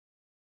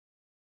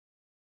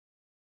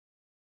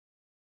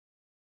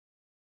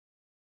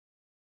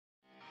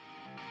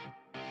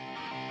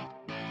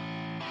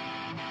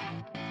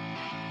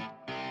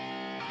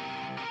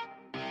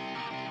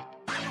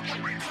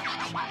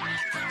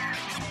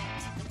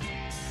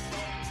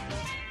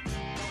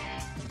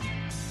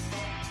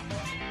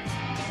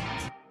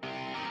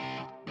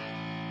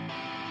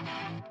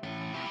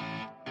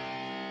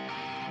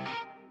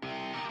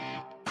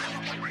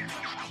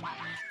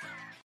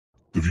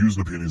The views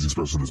and opinions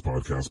expressed in this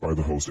podcast by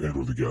the host and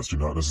or the guest do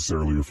not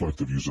necessarily reflect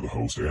the views of the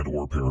host and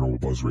or Paranormal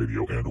Buzz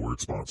Radio and or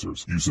its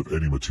sponsors. Use of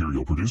any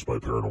material produced by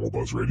Paranormal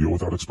Buzz Radio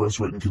without express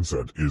written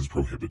consent is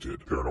prohibited.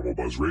 Paranormal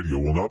Buzz Radio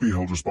will not be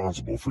held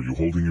responsible for you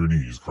holding your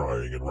knees,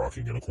 crying, and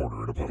rocking in a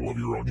corner in a puddle of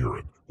your own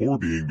urine, or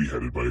being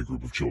beheaded by a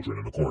group of children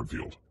in a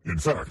cornfield. In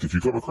fact, if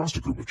you come across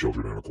a group of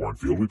children in a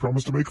cornfield, we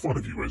promise to make fun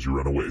of you as you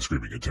run away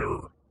screaming in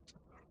terror.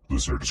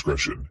 Listener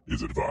discretion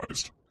is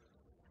advised.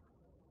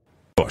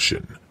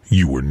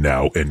 You are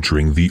now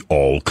entering the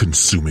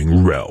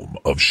all-consuming realm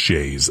of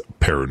Shay's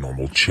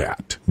Paranormal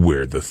Chat,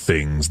 where the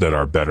things that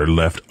are better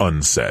left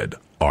unsaid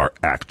are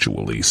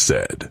actually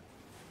said.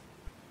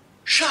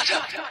 Shut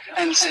up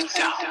and sit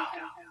down.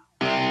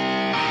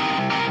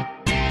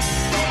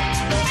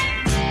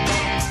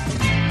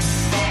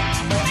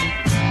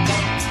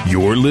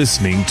 You're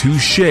listening to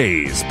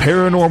Shay's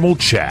Paranormal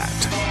Chat.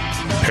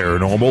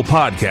 Paranormal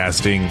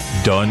podcasting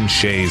done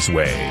Shay's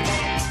way.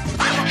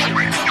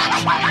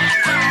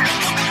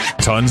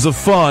 Tons of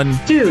fun.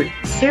 Dude,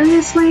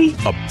 seriously?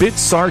 A bit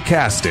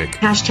sarcastic.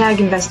 Hashtag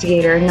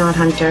investigator, not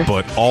hunter.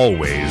 But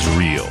always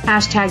real.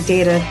 Hashtag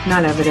data,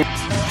 not evidence.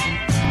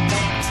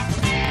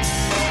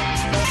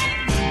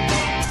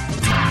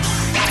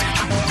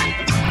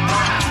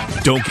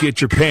 Don't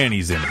get your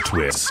panties in a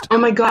twist. Oh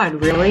my god,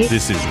 really?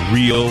 This is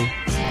real,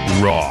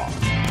 raw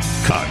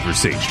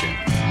conversation.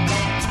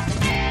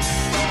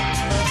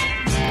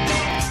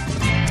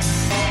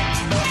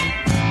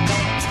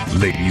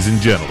 Ladies and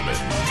gentlemen,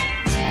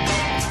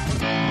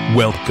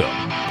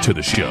 welcome to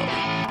the show.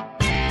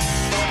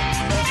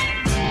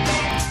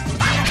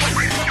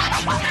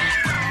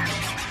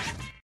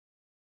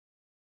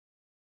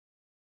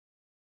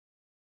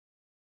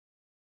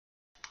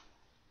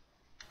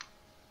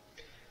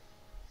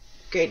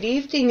 Good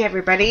evening,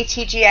 everybody.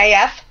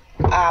 TGIF.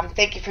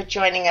 Thank you for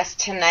joining us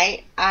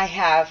tonight. I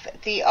have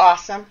the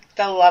awesome,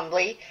 the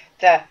lovely,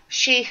 the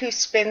she who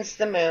spins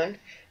the moon,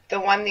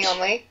 the one, the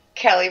only,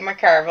 Kelly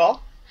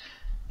McCarville.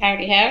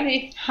 Howdy,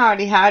 howdy.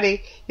 Howdy,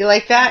 howdy. You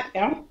like that?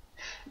 Yeah.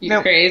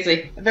 You're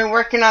crazy. I've been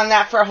working on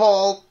that for a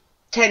whole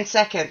 10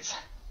 seconds.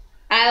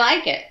 I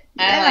like it.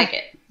 I like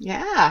it.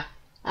 Yeah.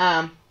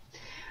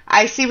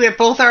 I see we're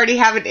both already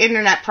having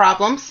internet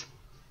problems.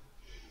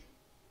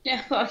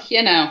 Yeah, well,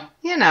 you know.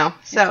 You know.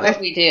 So what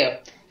we do.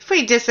 If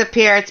we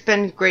disappear, it's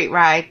been a great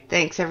ride.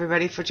 Thanks,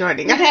 everybody, for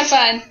joining us. Have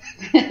fun.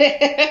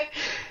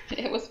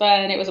 It was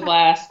fun. It was a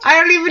blast. I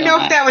don't even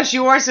know if that was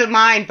yours or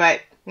mine, but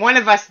one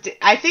of us did.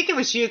 I think it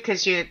was you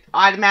because you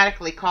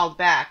automatically called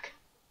back.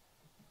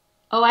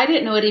 Oh, I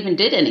didn't know it even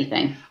did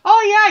anything.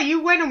 Oh, yeah.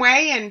 You went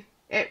away and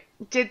it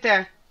did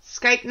the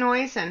Skype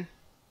noise and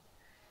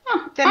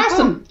then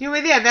awesome. Boom, you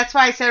were there. That's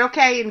why I said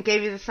okay and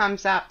gave you the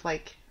thumbs up.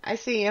 Like, I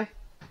see you.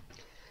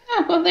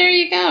 Oh, well, there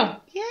you go.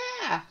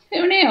 Yeah.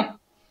 Who knew?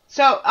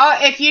 So,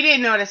 if you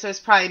didn't notice, it was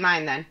probably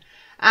mine then.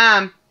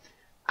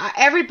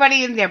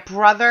 Everybody and their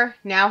brother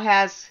now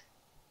has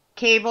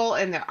cable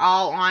and they're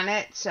all on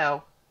it.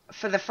 So,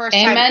 for the first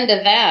time. Amen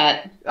to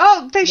that.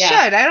 Oh, they should.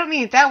 I don't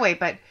mean it that way,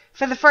 but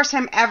for the first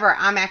time ever,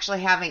 I'm actually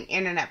having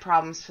internet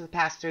problems for the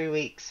past 3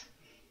 weeks.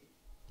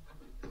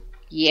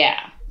 Yeah.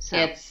 So.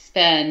 It's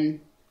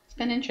been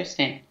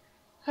interesting.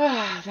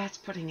 That's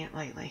putting it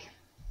lightly.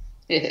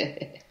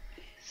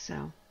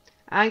 So,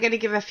 I'm going to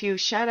give a few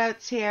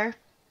shout-outs here.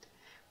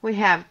 We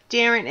have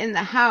Darren in the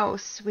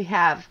house. We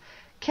have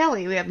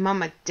Kelly. We have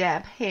Mama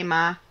Deb. Hey,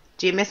 Ma.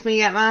 Do you miss me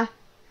yet, Ma?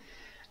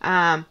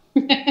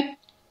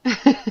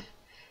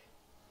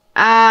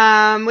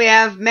 We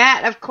have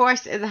Matt, of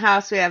course, in the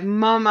house. We have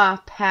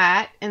Mama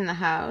Pat in the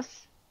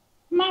house.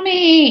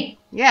 Mommy!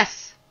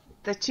 Yes.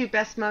 The two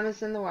best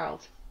mamas in the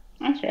world.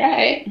 That's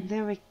right.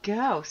 There we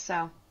go.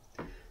 So,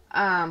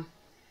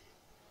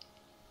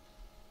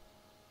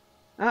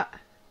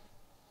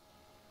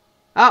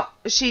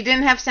 she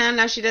didn't have sound.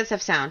 Now she does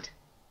have sound.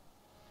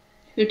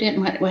 Who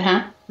didn't? What,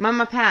 huh?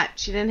 Mama Pat.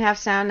 She didn't have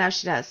sound. Now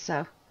she does.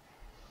 So.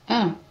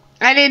 Oh.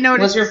 I didn't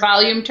notice. Was your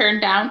volume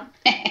turned down?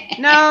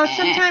 No,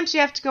 sometimes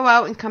you have to go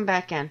out and come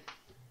back in.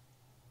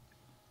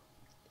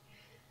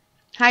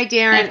 Hi,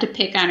 Darren. I have to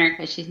pick on her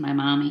because she's my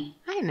mommy.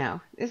 I know.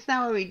 Isn't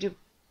that what we do?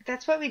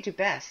 That's what we do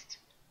best.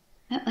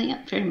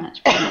 Yeah, pretty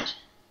much.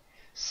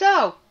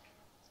 So,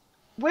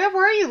 where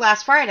were you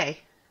last Friday?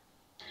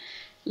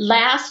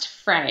 Last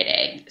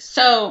Friday.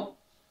 So,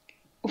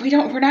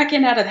 we're not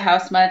getting out of the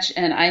house much,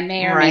 and I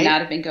may or may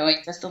not have been going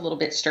just a little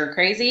bit stir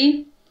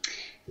crazy.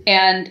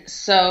 And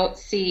so,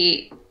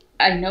 see,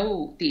 I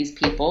know these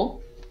people.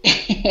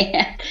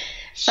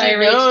 So I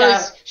reached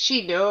out.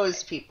 She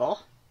knows people.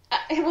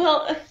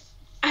 Well,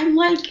 I'm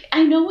like,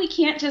 I know we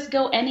can't just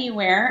go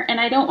anywhere, and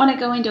I don't want to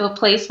go into a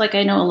place like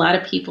I know a lot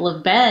of people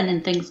have been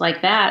and things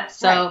like that.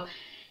 So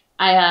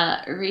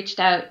I reached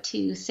out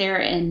to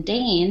Sarah and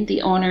Dane,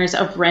 the owners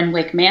of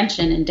Renwick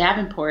Mansion in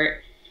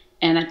Davenport,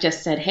 And I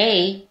just said,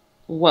 hey,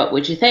 what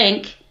would you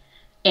think?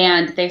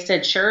 And they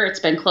said, sure, it's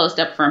been closed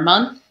up for a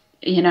month,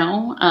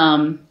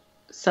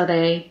 so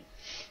they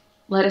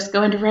let us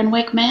go into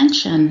Renwick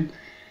Mansion.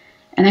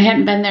 And I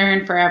hadn't been there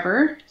in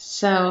forever,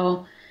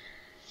 so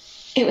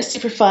it was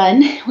super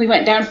fun. We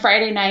went down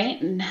Friday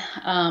night, and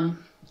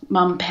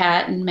Mom,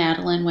 Pat, and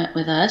Madeline went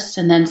with us.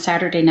 And then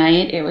Saturday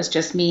night, it was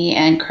just me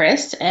and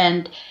Chris,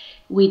 and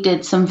we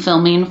did some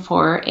filming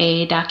for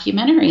a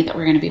documentary that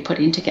we're going to be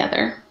putting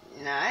together.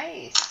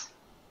 Nice.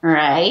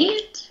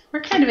 Right?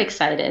 We're kind of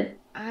excited.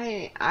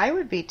 I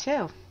would be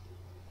too.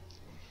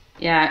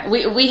 Yeah,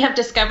 we have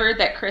discovered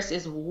that Chris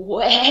is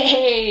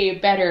way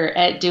better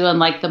at doing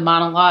like the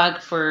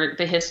monologue for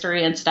the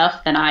history and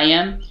stuff than I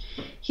am.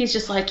 He's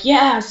just like,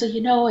 yeah, so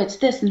it's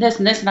this and this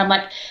and this. And I'm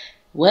like,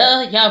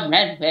 William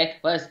Renwick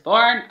was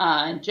born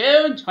on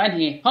June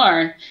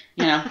 24th.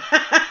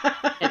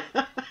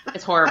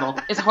 It's horrible.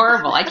 It's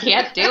horrible. I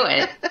can't do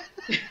it.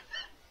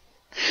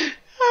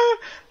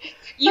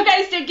 You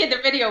guys did get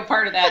the video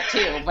part of that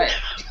too, but...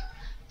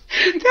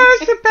 That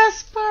was the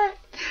best part.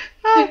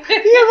 Oh,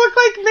 you look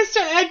like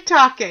Mr. Ed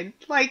talking.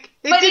 Like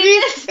the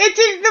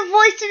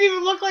voice didn't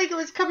even look like it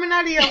was coming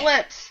out of your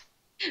lips.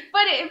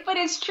 But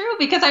it's true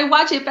because I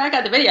watch it back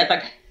on the video. It's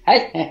like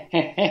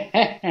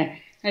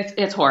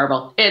it's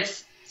horrible.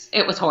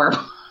 It was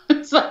horrible.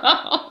 So,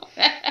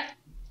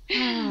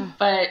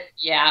 but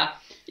yeah,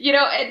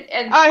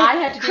 and I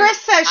had to. Chris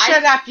says,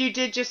 "Shut up! You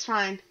did just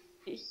fine."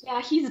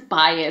 Yeah, he's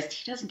biased.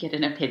 He doesn't get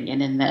an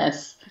opinion in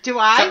this. Do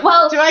I?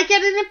 So, do I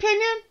get an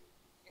opinion?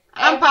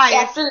 I'm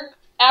biased.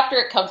 After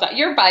it comes out,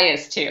 you're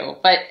biased too.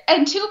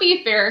 And to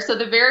be fair, so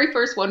the very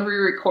first one we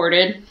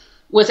recorded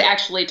was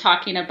actually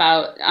talking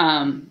about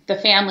the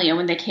family and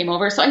when they came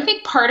over. So I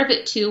think part of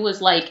it too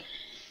was like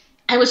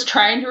I was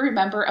trying to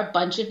remember a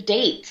bunch of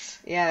dates.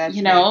 Yeah,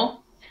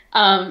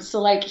 that's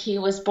So like he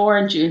was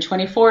born June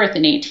 24th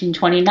in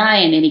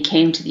 1829, and he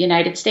came to the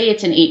United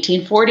States in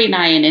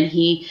 1849, and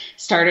he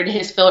started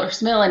his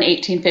first mill in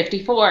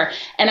 1854.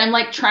 And I'm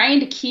like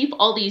trying to keep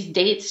all these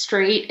dates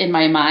straight in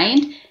my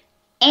mind.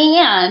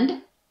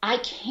 And I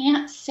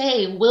can't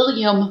say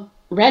William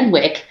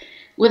Renwick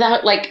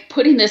without like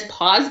putting this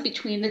pause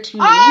between the two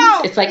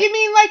names. It's like, you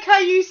mean like how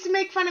you used to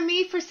make fun of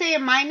me for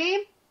saying my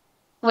name?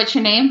 What's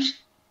your name?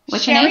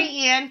 Sherry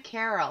Ann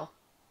Carroll.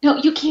 No,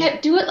 you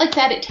can't do it like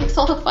that. It takes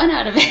all the fun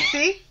out of it.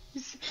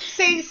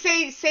 See?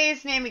 Say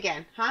his name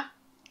again, huh?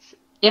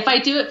 If I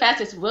do it fast,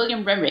 it's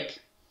William Renwick.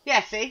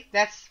 Yeah, see?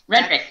 That's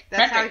Renwick.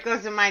 That's how it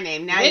goes in my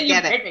name. Now William you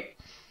get it. Renwick.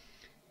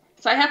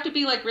 So I have to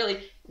be like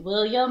really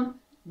William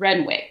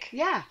Renwick.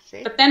 Yeah,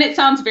 see? But then it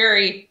sounds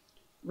very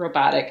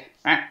robotic.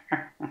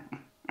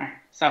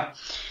 So,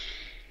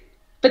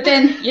 but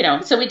then,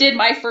 so we did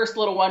my first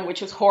little one,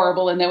 which was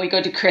horrible. And then we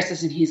go to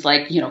Chris's and he's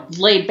like,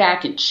 laid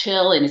back and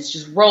chill. And it's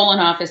just rolling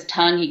off his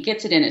tongue. He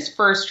gets it in his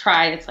first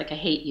try. It's like, I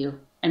hate you.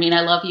 I mean,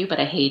 I love you, but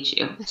I hate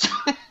you.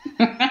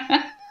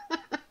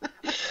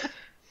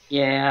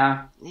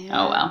 Yeah.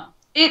 Oh, well.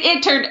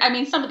 It turned,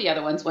 some of the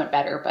other ones went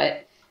better,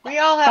 but. We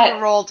all have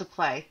a role to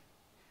play.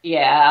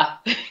 Yeah.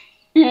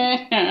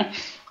 Yeah.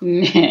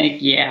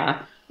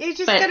 You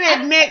just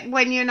gotta admit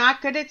when you're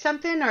not good at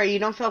something or you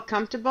don't feel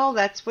comfortable.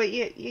 That's what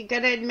you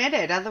gotta admit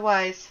it.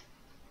 Otherwise,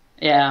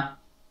 yeah.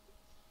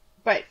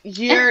 But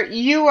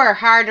you are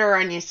harder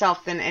on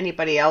yourself than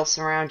anybody else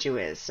around you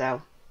is.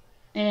 So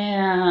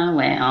yeah,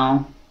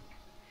 well,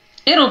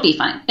 it'll be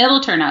fine.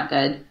 It'll turn out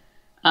good.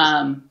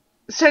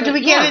 So do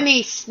we get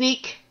any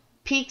sneak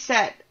peeks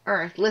at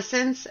or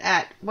listens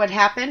at what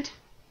happened?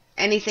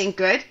 Anything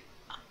good?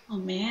 Oh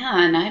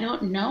man, I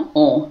don't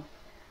know.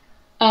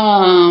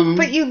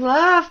 But you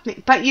love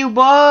me. But you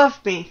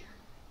love me.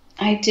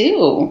 I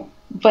do.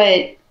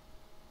 But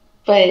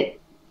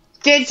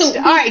did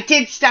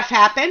stuff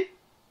happen?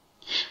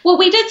 Well,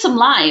 we did some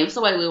lives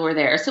while we were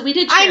there, so we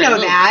did. I know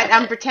that.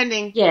 I'm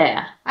pretending.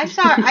 Yeah. I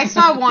saw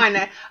one.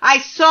 I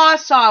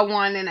saw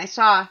one, and I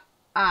saw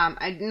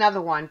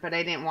another one, but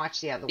I didn't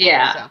watch the other one.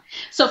 Yeah.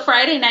 So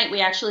Friday night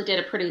we actually did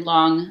a pretty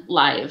long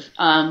live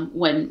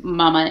when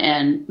Mama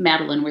and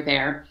Madeline were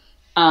there.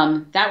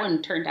 That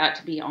one turned out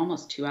to be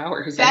almost 2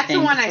 hours. That's I think.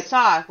 The one I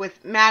saw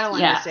with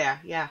Madeline was there.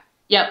 Yeah.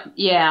 Yep.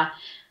 Yeah.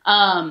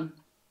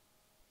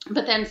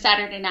 But then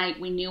Saturday night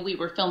we knew we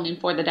were filming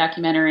for the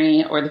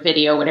documentary or the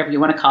video, whatever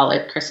you want to call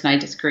it. Chris and I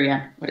disagree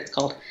on what it's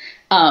called.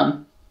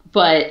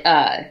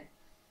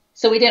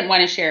 So we didn't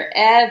want to share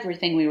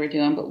everything we were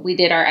doing, but we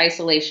did our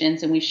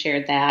isolations and we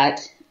shared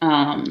that.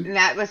 And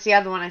that was the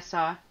other one I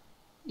saw.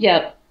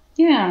 Yep.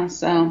 Yeah.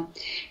 So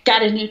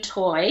got a new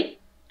toy.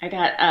 I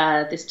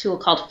got this tool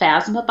called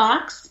Phasma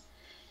Box,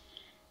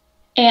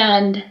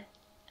 and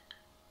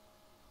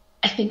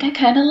I think I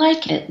kind of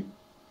like it.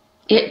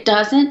 It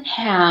doesn't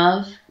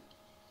have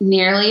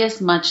nearly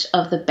as much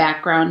of the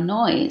background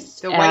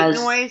noise. The white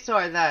noise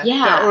or the...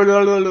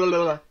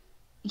 Yeah.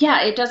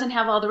 Yeah, it doesn't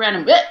have all the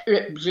random...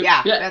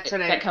 Yeah, that's what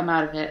that come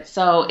out of it.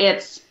 So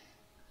it's...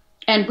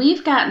 And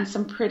we've gotten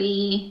some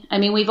pretty...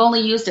 we've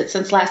only used it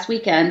since last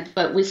weekend,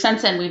 but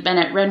since then we've been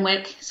at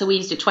Renwick, so we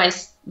used it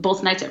twice,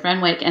 both nights at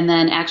Renwick, and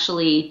then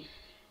actually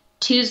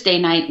Tuesday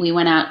night we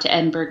went out to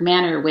Edinburgh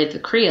Manor with the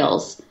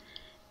Creels,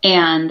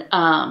 and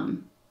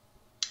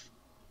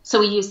so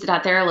we used it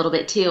out there a little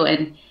bit too,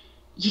 and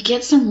you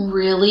get some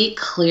really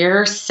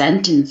clear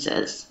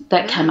sentences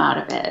that come out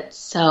of it.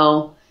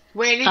 So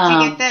where did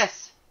you get this?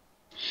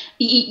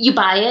 You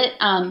buy it.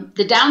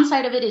 The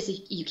downside of it is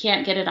you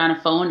can't get it on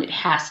a phone. It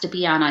has to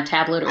be on a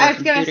tablet or a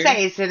computer. I was going to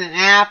say, is it an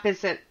app?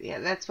 Is it? Yeah,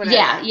 that's what.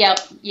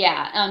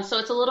 Yeah. So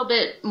it's a little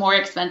bit more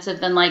expensive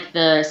than like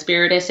the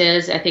Spiritus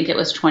is. I think it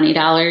was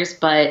 $20,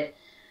 but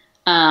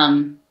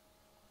going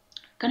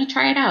to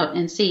try it out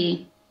and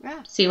see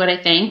what I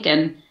think.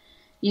 And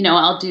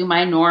I'll do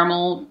my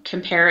normal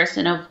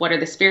comparison of what are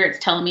the spirits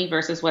telling me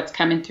versus what's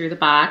coming through the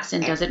box,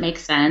 and does it make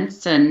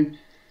sense? And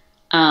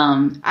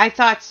I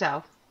thought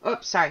so.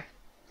 Oops, sorry.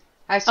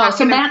 I was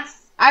talking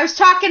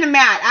to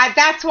Matt.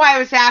 That's why I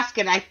was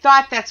asking. I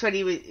thought that's what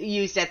he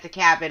used at the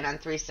cabin on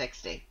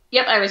 360.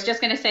 Yep, I was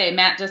just going to say,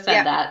 Matt just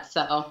said that,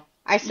 so.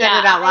 I said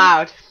it out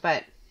loud,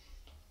 but.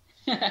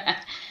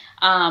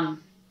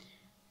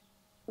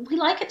 We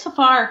like it so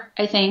far,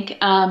 I think.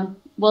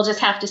 We'll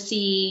just have to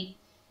see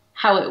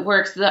how it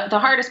works. The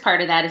hardest part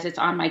of that is it's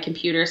on my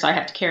computer, so I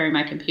have to carry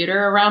my computer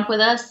around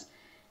with us,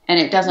 and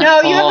it doesn't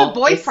No, you have a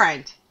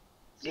boyfriend.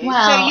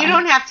 Well, so you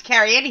don't have to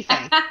carry anything.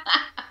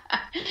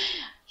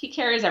 He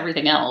carries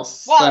everything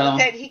else. Well,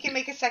 so. He can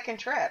make a second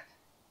trip.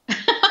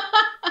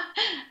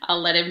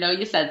 I'll let him know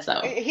you said so.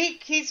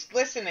 He's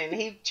listening.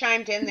 He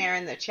chimed in there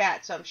in the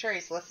chat, so I'm sure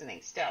he's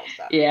listening still.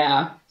 So.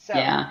 Yeah. So.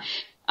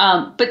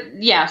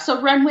 Yeah.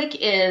 So Renwick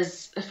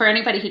is, for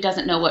anybody who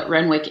doesn't know what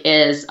Renwick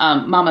is,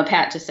 Mama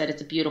Pat just said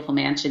it's a beautiful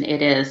mansion.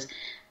 It is.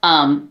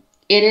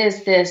 It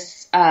is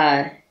this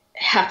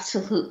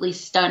absolutely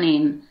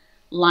stunning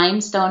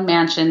limestone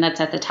mansion that's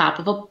at the top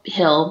of a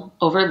hill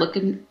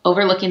overlooking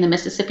the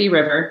Mississippi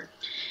River.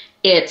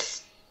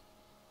 It's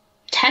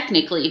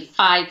technically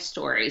 5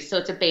 stories, so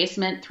it's a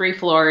basement, 3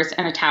 floors,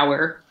 and a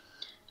tower.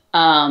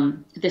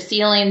 The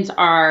ceilings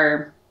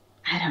are,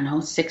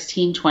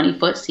 16,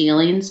 20-foot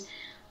ceilings,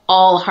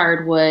 all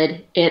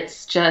hardwood.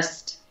 It's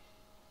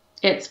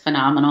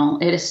phenomenal.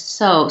 It is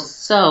so,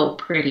 so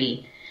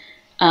pretty.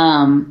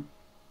 And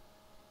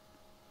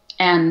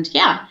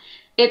yeah,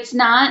 it's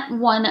not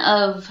one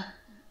of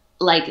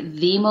like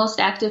the most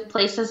active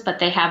places, but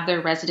they have their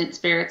resident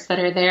spirits that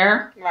are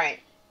there. Right.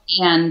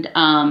 And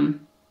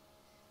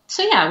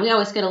so yeah, we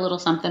always get a little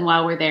something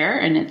while we're there,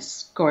 and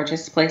it's a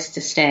gorgeous place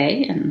to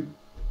stay, and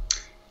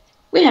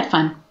we had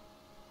fun.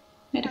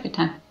 We had a good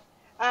time.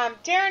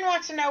 Darren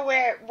wants to know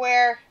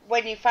where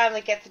when you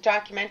finally get the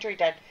documentary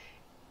done,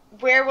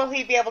 where will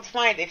he be able to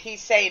find it?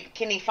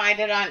 Can he find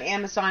it on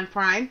Amazon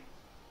Prime?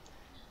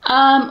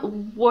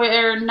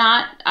 We're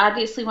not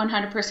obviously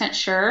 100%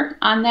 sure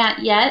on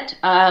that yet.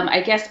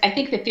 I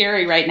think the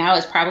theory right now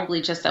is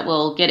probably just that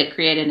we'll get it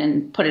created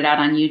and put it out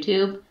on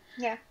YouTube.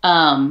 Yeah.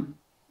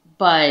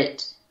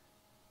 But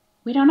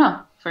we don't know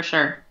for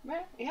sure.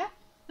 Right. Yeah.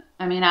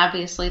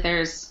 Obviously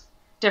there's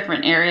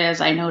different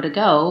areas I know to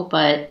go,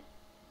 but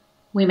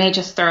we may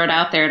just throw it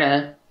out there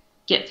to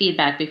get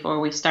feedback before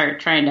we start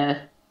trying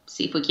to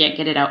see if we can't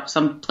get it out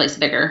someplace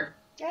bigger.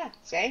 Yeah.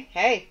 Say,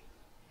 hey.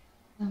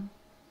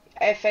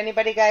 If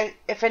anybody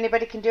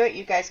can do it,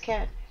 you guys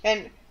can.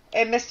 And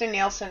Mr.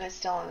 Nielsen is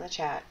still in the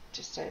chat,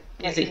 just to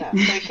let you know,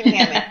 so you can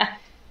hear me.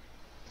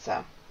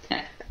 So,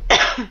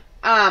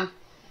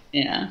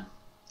 yeah.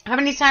 How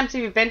many times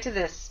have you been to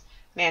this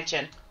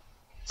mansion?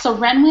 So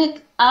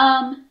Renwick.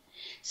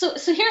 So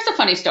here's a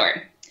funny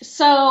story.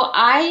 So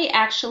I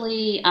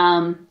actually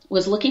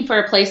was looking for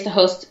a place to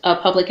host a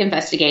public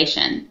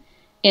investigation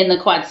in the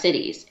Quad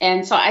Cities,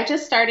 and so I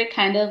just started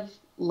kind of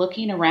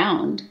looking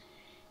around.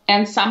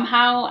 And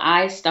somehow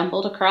I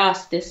stumbled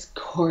across this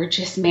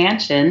gorgeous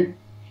mansion,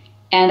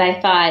 and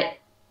I thought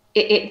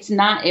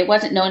it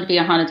wasn't known to be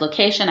a haunted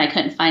location. I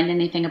couldn't find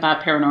anything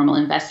about paranormal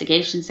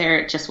investigations there.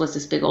 It just was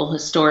this big old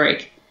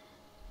historic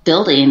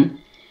building.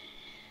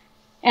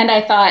 And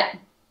I thought,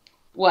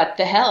 what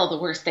the hell? The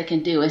worst they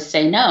can do is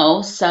say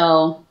no.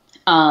 So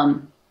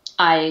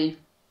I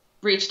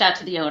reached out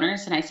to the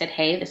owners and I said,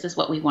 hey, this is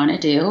what we want to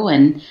do.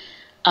 And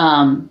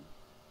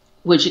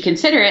would you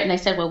consider it? And they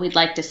said, well, we'd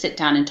like to sit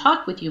down and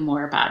talk with you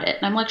more about it.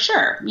 And I'm like,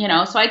 sure.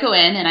 So I go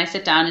in and I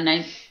sit down and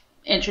I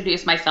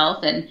introduce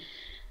myself and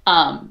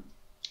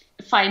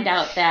find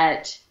out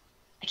that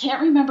I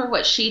can't remember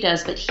what she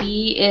does, but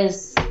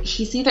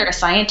he's either a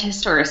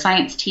scientist or a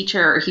science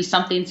teacher, or he's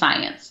something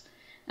science.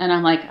 And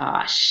I'm like,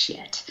 oh,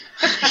 shit.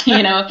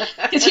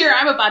 Because here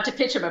I'm about to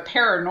pitch him a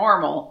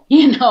paranormal,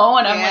 and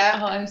I'm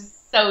like, oh, I'm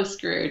so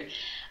screwed.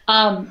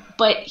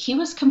 But he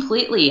was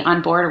completely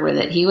on board with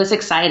it. He was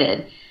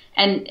excited.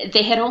 And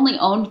they had only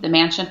owned the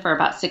mansion for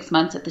about 6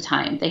 months at the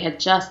time. They had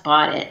just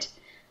bought it.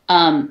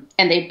 And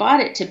they bought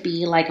it to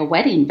be like a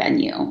wedding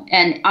venue.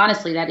 And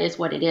honestly, that is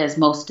what it is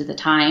most of the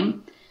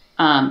time,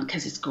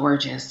 because it's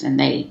gorgeous. And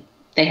they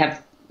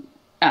have,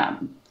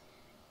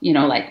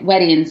 like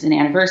weddings and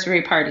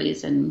anniversary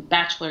parties and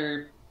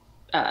bachelor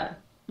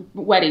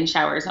wedding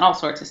showers and all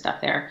sorts of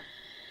stuff there.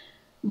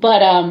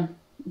 But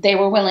they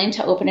were willing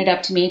to open it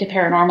up to me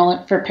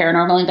for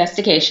paranormal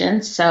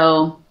investigation.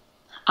 So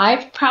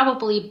I've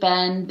probably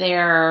been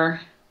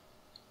there.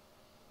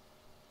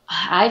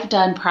 I've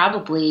done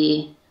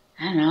probably,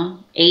 I don't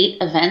know, 8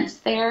 events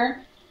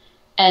there,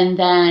 and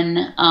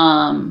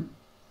then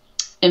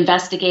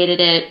investigated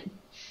it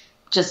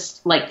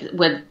just like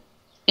with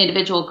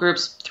individual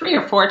groups 3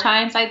 or 4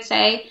 times, I'd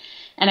say.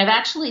 And I've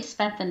actually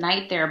spent the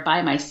night there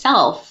by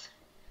myself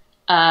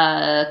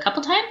a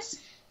couple times.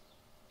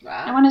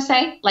 Wow. I want to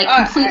say, like,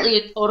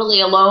 completely and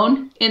totally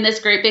alone in this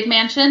great big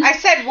mansion. I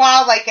said,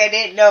 wow, like I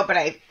didn't know, but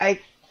I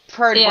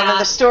heard one of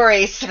the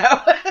stories, so.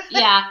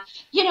 Yeah.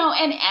 You know,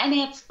 and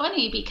it's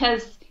funny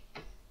because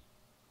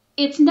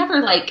it's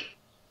never like,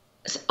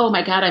 oh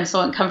my God, I'm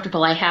so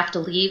uncomfortable, I have to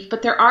leave.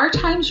 But there are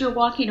times you're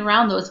walking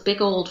around those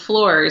big old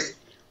floors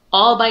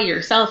all by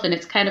yourself, and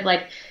it's kind of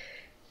like,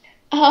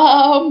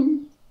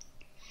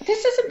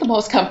 this isn't the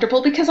most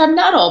comfortable because I'm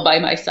not all by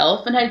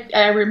myself. And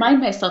I remind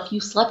myself, you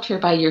slept here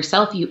by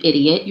yourself, you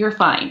idiot. You're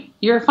fine.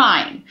 You're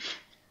fine.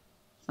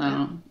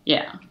 So,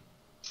 yeah.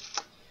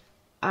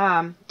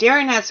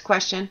 Darren has a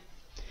question.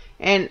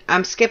 And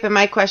I'm skipping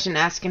my question,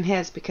 asking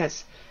his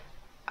because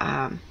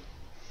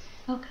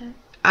okay.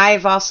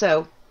 I've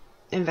also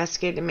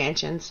investigated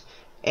mansions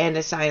and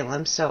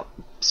asylums. So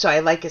I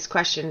like his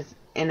question,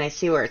 and I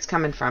see where it's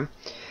coming from.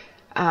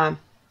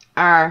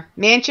 Are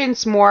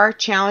mansions more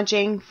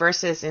challenging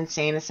versus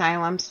insane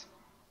asylums?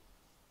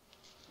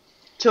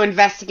 To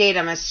investigate,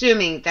 I'm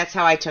assuming that's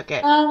how I took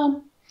it. I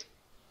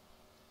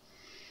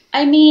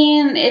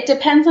mean, it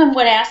depends on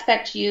what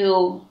aspect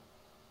you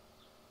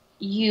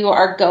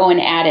are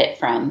going at it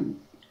from.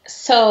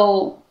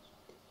 So,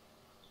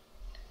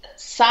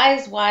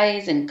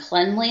 size-wise and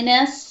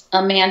cleanliness,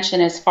 a mansion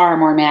is far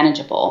more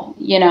manageable.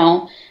 You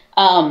know,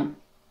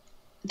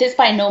 this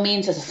by no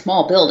means is a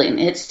small building.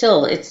 It's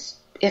a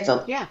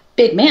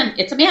big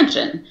it's a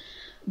mansion,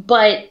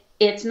 but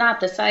it's not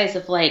the size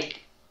of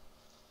like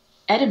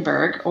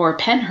Edinburgh or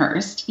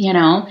Penhurst, you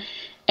know,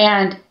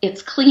 and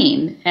it's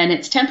clean and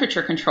it's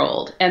temperature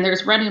controlled and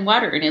there's running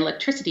water and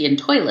electricity and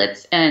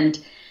toilets. And,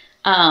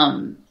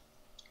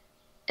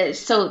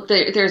 so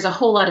there's a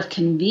whole lot of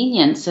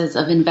conveniences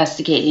of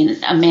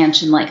investigating a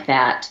mansion like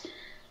that,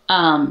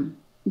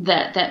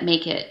 that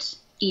make it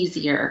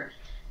easier.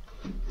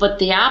 But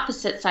the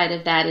opposite side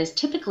of that is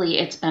typically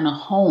it's been a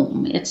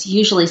home. It's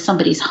usually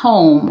somebody's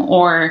home,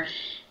 or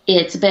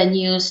it's been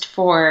used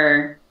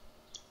for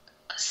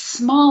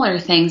smaller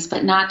things,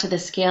 but not to the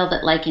scale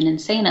that like an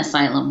insane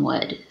asylum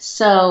would.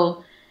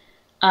 So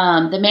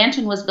the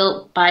mansion was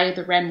built by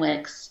the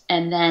Renwicks,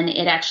 and then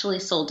it actually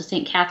sold to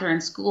St.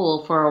 Catherine's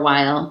School for a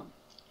while.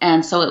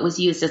 And so it was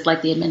used as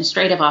like the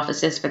administrative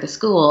offices for the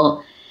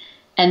school.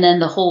 And then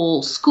the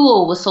whole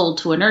school was sold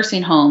to a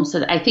nursing home.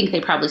 So I think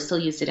they probably still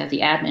used it at the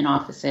admin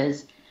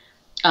offices.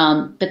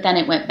 But then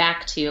it went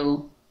back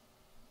to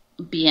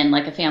being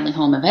like a family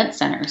home event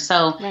center.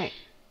 So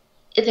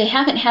they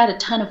haven't had a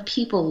ton of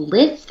people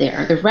live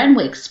there. The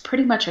Renwicks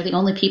pretty much are the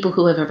only people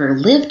who have ever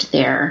lived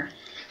there.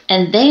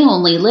 And they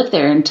only lived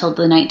there until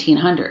the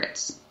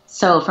 1900s.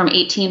 So from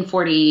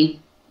 1840,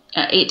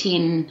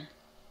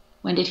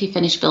 when did he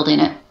finish building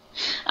it?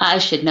 I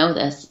should know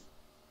this.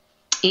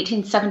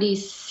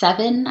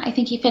 1877, I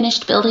think he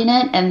finished building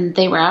it, and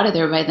they were out of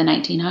there by the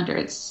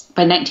 1900s.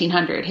 By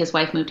 1900, his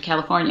wife moved to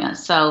California.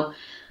 So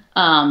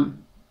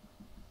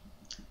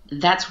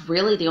that's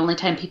really the only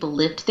time people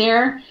lived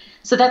there.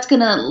 So that's going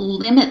to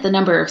limit the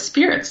number of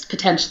spirits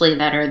potentially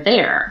that are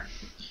there.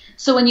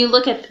 So when you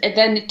look at,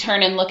 then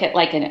turn and look at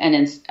like an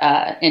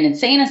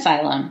insane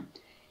asylum,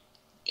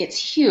 it's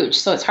huge.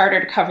 So it's harder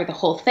to cover the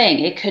whole thing.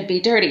 It could be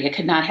dirty. It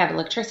could not have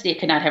electricity. It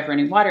could not have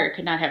running water. It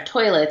could not have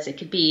toilets. It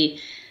could be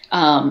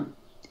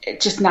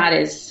just not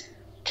as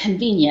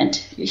convenient,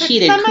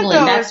 heated,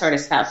 cooling, that sort of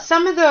stuff.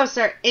 Some of those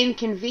are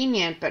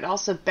inconvenient, but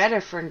also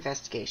better for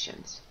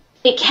investigations.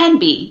 It can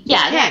be.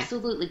 Yeah, it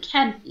absolutely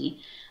can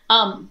be.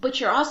 But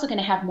you're also going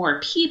to have more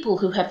people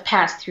who have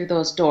passed through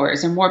those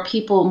doors, and more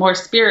people, more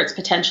spirits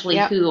potentially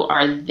who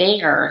are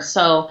there.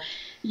 So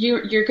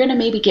you're going to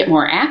maybe get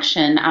more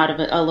action out of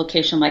a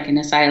location like an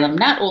asylum,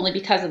 not only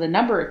because of the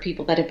number of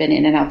people that have been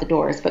in and out the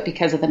doors, but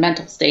because of the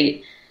mental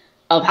state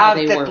of how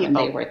they were when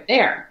they were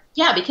there.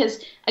 Yeah, because,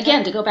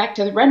 again, to go back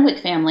to the Renwick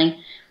family,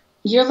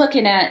 you're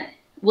looking at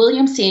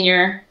William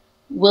Sr.,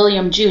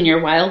 William Jr.,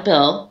 Wild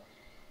Bill,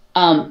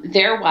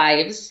 their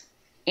wives,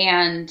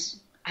 and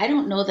I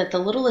don't know that the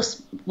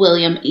littlest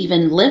William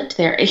even lived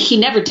there. He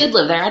never did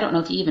live there. I don't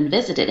know if he even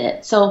visited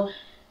it. So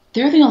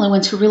they're the only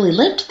ones who really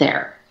lived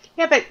there.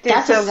 Yeah, but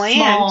there's the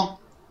land.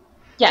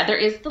 Yeah, there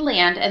is the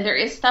land, and there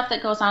is stuff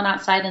that goes on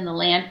outside in the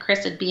land.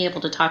 Chris would be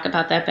able to talk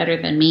about that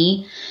better than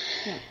me.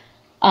 Yeah.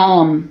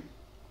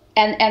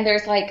 And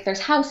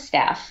there's house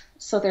staff.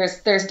 So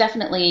there's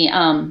definitely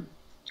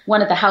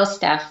one of the house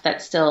staff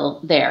that's still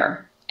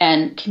there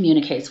and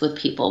communicates with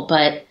people,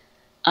 but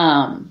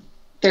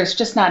there's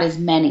just not as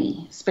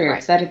many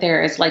spirits that are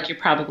there as like you're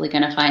probably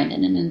going to find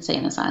in an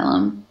insane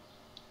asylum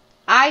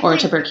or a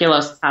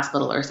tuberculosis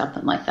hospital or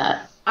something like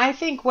that. I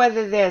think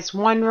whether there's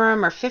one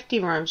room or 50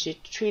 rooms,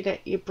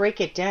 you break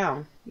it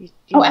down.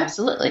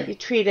 Absolutely. You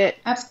treat it.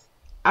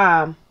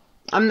 Absolutely.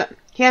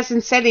 He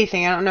hasn't said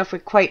anything. I don't know if we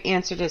quite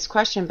answered his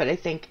question, but I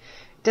think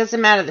it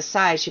doesn't matter the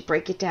size. You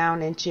break it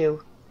down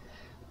into,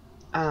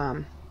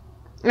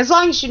 as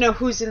long as you know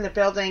who's in the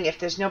building. If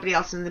there's nobody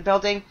else in the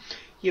building,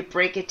 you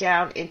break it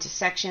down into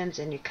sections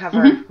and you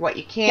cover what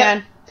you can.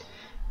 Yep.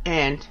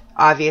 And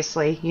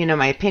obviously,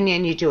 my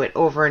opinion, you do it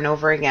over and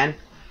over again.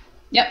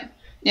 Yep.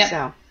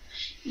 So.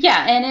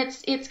 Yeah, and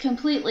it's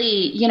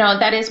completely,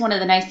 that is one of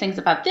the nice things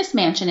about this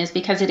mansion is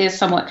because it is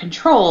somewhat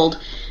controlled.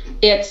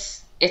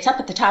 It's up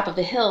at the top of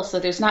a hill, so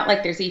there's not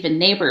like there's even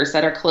neighbors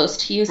that are close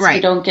to you, so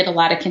you don't get a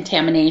lot of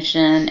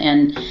contamination,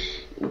 and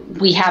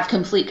we have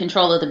complete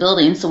control of the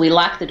building, so we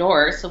lock the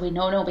doors, so we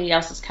know nobody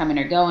else is coming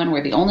or going.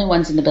 We're the only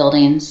ones in the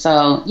building,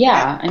 so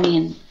I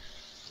mean,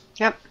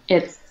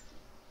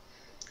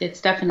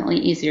 it's definitely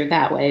easier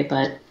that way,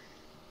 but.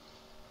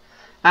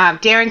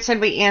 Darren said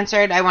we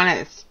answered. I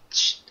want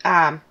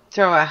to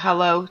throw a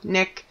hello.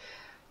 Nick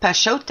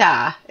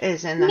Pashota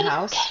is in the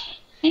house.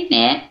 Hey,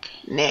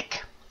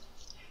 Nick.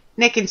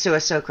 Nick and Sue are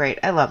so great.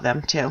 I love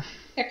them, too.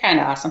 They're kind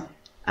of awesome.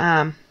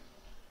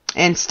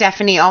 And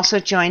Stephanie also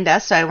joined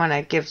us, so I want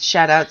to give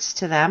shout-outs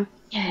to them.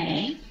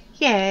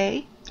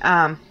 Yay.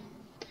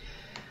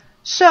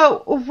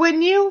 So,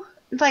 when you,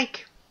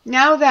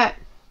 now that...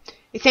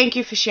 Thank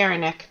you for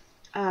sharing, Nick.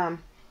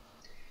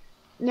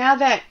 Now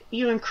that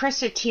you and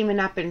Chris are teaming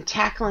up and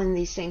tackling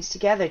these things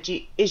together,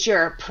 is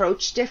your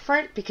approach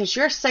different? Because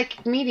you're a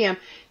psychic medium.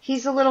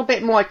 He's a little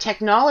bit more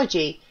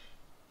technology,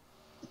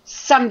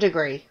 some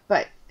degree.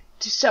 But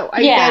so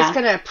are you guys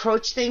going to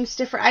approach things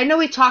different? I know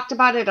we talked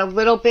about it a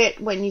little bit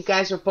when you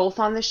guys were both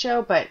on the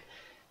show, but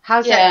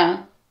how's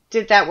that?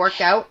 Did that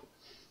work out?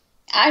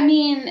 I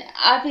mean,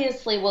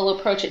 obviously we'll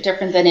approach it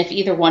different than if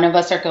either one of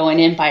us are going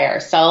in by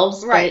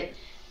ourselves. Right. But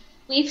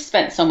we've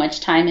spent so much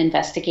time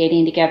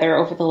investigating together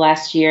over the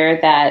last year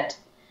that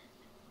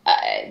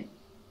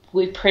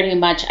we pretty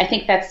much, I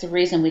think that's the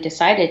reason we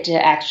decided to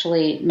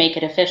actually make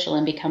it official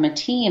and become a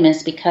team,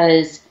 is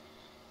because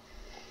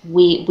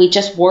we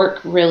just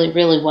work really,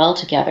 really well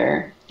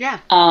together. Yeah.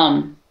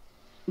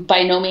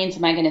 By no means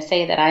am I going to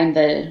say that I'm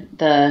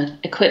the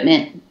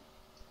equipment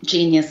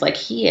genius like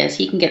he is.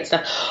 He can get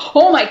stuff.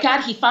 Oh my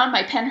God, he found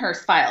my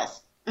Penhurst files.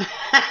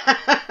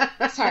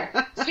 Sorry.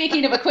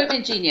 Speaking of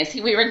equipment genius,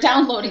 we were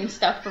downloading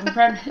stuff from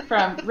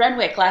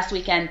Renwick last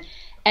weekend,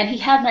 and he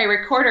had my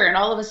recorder, and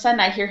all of a sudden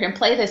I hear him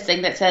play this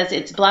thing that says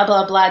it's blah,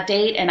 blah, blah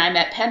date, and I'm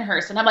at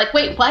Penhurst. And I'm like,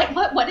 wait,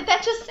 what did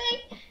that just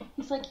say?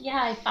 He's like,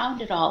 yeah, I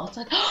found it all. It's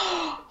like,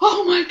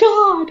 oh my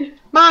God.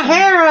 My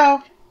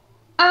hero.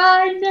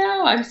 I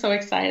know. I'm so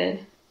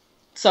excited.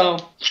 So,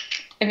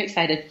 I'm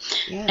excited.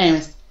 Yes.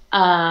 Anyways,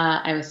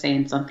 I was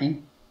saying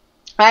something.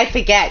 I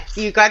forget.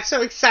 You got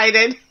so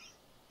excited.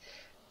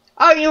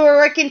 Oh, you were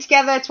working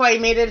together. That's why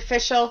you made it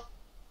official.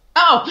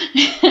 Oh.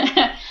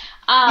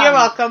 You're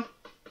welcome.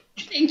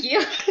 Thank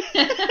you.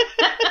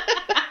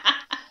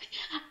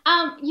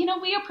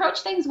 We approach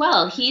things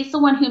well. He's the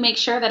one who makes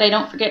sure that I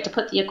don't forget to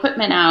put the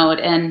equipment out.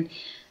 And,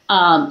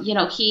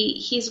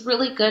 he's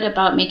really good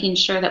about making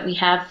sure that we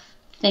have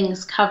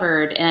things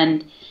covered.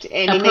 And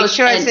he makes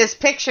sure it's his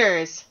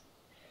pictures.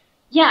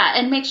 Yeah,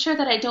 and make sure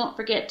that I don't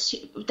forget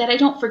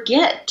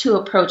to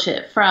approach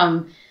it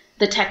from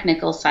the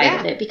technical side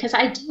of it, because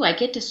I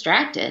get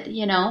distracted,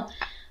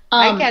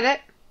 I get it.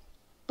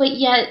 But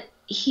yet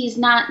he's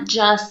not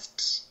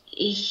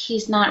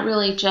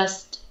really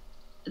just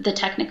the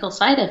technical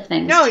side of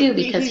things too,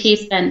 because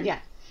he's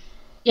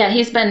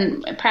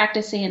been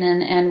practicing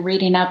and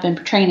reading up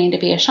and training to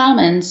be a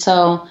shaman.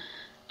 So,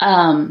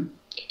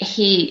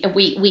 we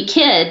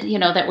kid,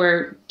 that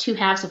we're two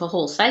halves of a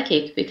whole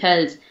psychic,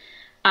 because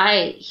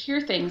I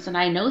hear things and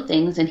I know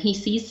things, and he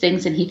sees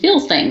things and he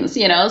feels things,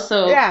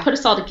 so put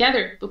us all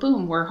together,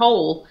 boom, we're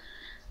whole.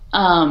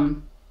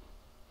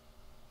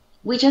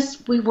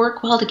 We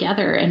work well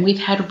together, and we've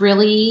had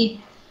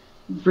really,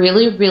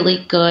 really,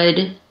 really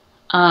good,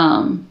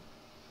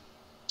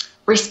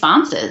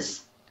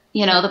 responses,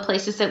 the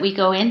places that we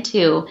go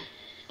into,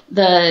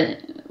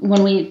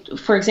 when we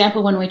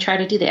try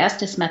to do the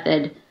Estes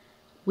method,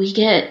 we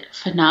get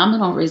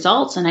phenomenal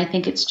results, and I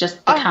think it's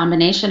just the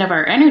combination of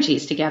our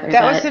energies together.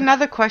 That was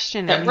another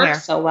question that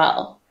works so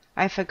well.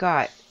 I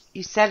forgot.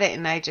 You said it,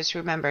 and I just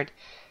remembered.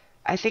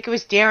 I think it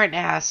was Darren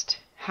asked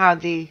how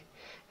the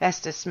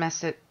Estes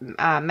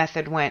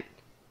method went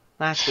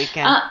last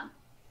weekend.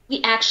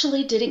 We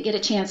actually didn't get a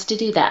chance to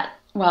do that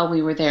while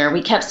we were there.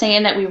 We kept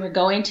saying that we were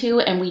going to,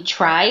 and we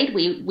tried.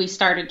 We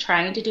started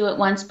trying to do it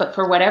once, but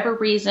for whatever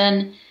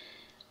reason,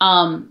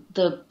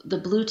 the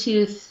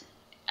Bluetooth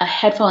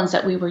headphones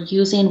that we were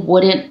using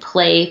wouldn't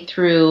play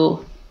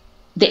through.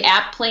 The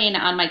app playing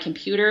on my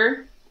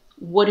computer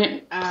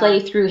wouldn't play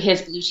through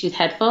his Bluetooth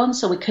headphones,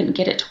 so we couldn't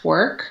get it to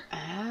work.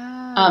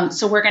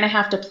 So we're going to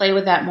have to play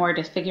with that more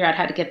to figure out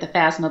how to get the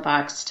Phasma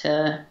box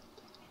to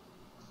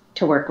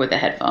work with the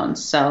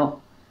headphones.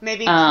 So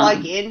maybe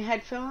plug in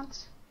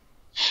headphones?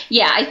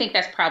 Yeah, I think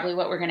that's probably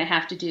what we're going to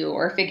have to do,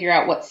 or figure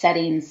out what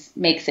settings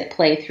makes it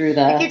play through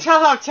the... You can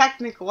tell how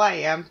technical I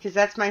am, because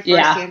that's my first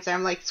answer.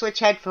 I'm like, switch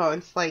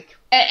headphones, like...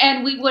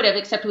 And we would have,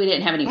 except we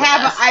didn't have any with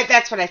us.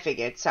 That's what I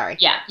figured, sorry.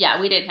 Yeah,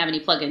 we didn't have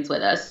any plugins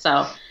with us,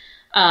 so...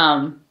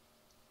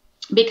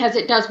 because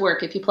it does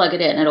work. If you plug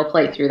it in, it'll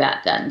play through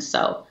that then,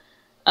 so...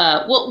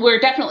 well, we're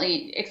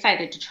definitely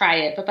excited to try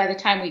it, but by the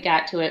time we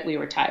got to it, we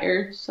were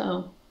tired,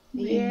 so...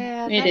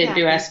 Yeah, we didn't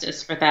do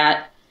Estes for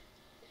that.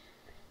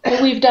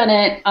 But we've done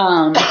it,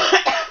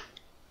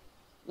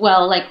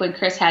 well, like when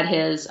Chris had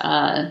his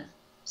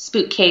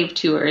Spook Cave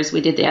tours,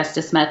 we did the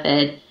Estes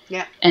method.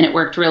 Yeah. And it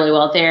worked really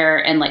well there.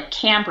 And like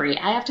Cambry,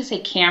 I have to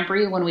say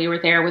Cambry, when we were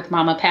there with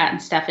Mama, Pat,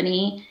 and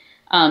Stephanie,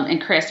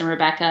 and Chris and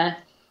Rebecca.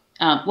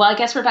 Well, I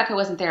guess Rebecca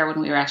wasn't there when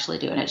we were actually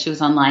doing it. She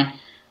was online.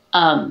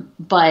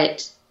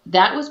 But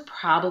that was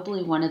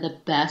probably one of the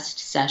best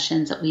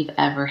sessions that we've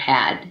ever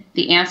had.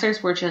 The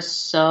answers were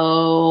just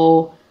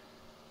so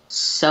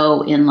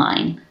in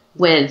line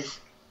with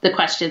the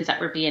questions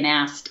that were being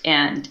asked,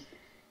 and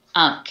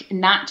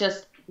not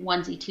just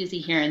onesie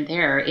twosie here and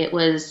there. It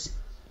was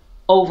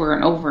over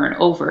and over and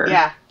over.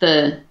 Yeah.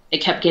 They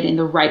kept getting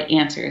the right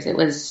answers. It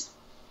was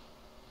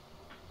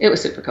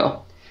super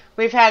cool.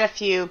 We've had a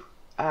few.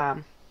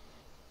 Darren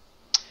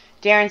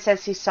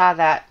says he saw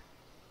that.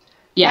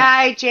 Yeah.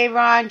 Hi,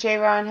 J-Ron.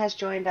 J-Ron has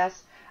joined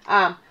us.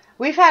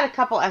 We've had a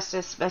couple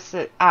Estes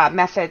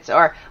methods,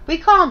 or we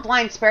call them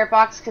blind spirit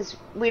box because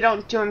we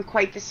don't do them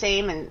quite the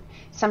same, and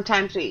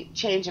sometimes we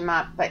change them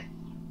up, but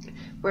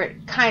we're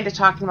kind of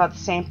talking about the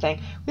same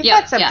thing. We've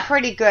had some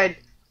pretty good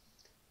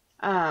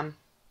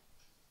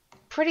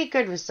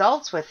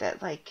results with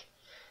it. Like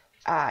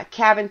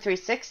Cabin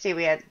 360,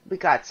 we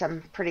got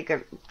some pretty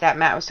good, that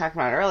Matt was talking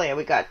about earlier.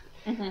 We got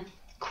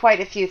quite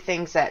a few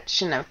things that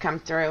shouldn't have come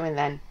through, and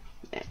then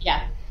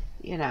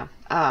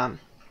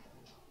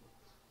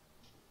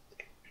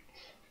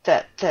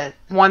the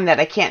one that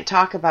I can't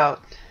talk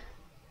about.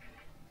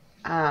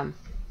 Where,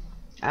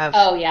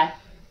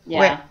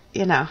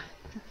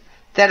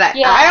 that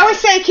I always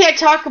say I can't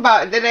talk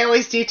about it, then I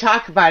always do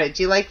talk about it.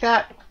 Do you like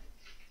that?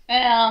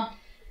 Well,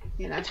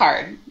 it's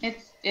hard.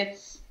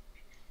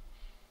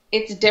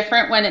 It's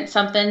different when it's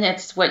something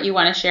that's what you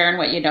want to share and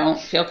what you don't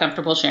feel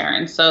comfortable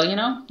sharing. So,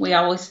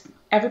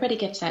 everybody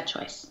gets that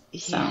choice.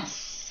 So.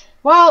 Yes.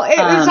 Well, it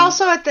was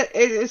also at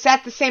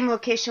the same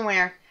location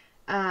where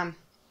I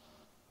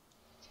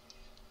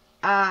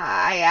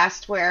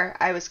asked where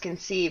I was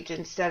conceived.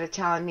 Instead of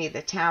telling me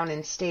the town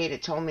and state,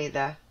 it told me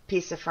the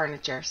piece of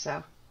furniture.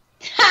 So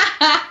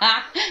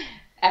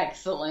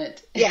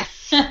excellent.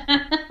 Yes.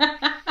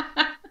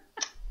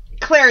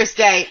 Clear as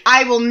day.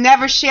 I will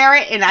never share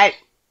it, and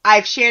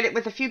I've shared it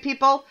with a few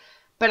people,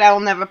 but I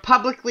will never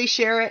publicly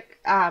share it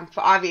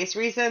for obvious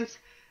reasons.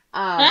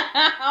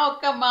 Oh,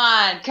 come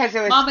on. Because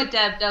Mama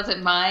Deb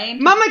doesn't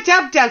mind. Mama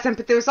Deb doesn't,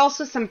 but there was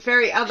also some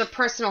very other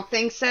personal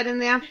things said in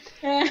there.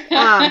 Oh,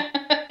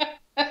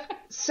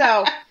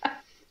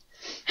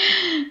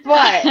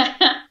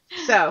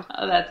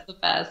 that's the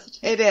best.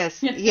 It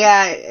is.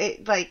 Yeah,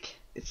 it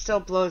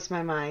still blows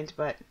my mind,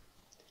 but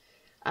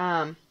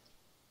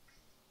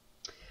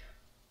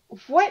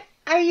what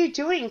are you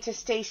doing to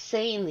stay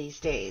sane these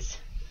days?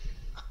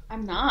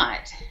 I'm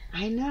not.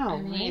 I know.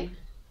 I mean,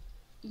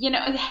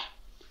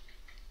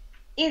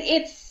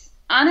 it's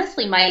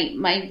honestly,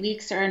 my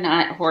weeks are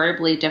not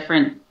horribly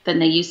different than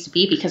they used to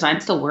be because I'm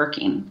still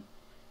working.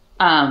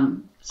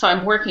 So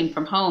I'm working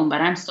from home, but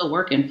I'm still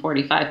working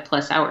 45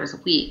 plus hours a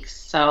week.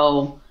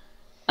 So,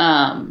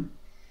 that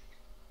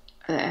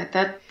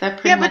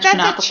pretty much but that's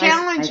monopolizes a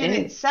challenge my in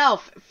day.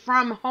 itself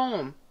from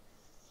home.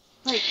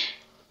 Like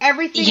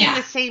everything in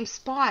the same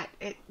spot,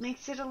 it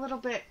makes it a little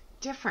bit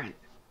different.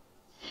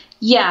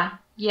 Yeah.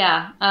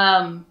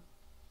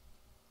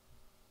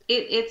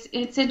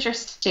 It's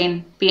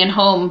interesting being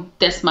home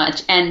this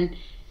much, and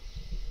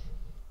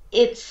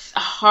it's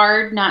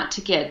hard not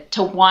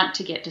to want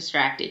to get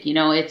distracted.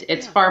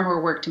 It's far more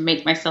work to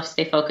make myself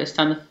stay focused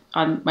on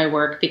my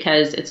work,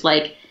 because it's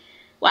like,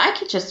 well, I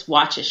could just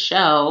watch a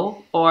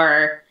show,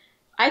 or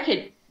I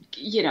could,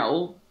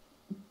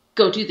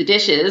 go do the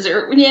dishes,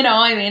 or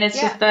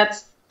it's just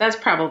that's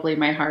probably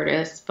my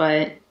hardest.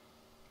 But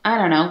I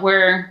don't know.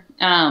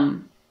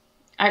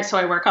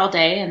 I work all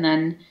day, and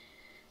then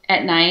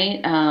at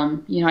night,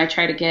 I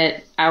try to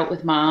get out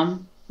with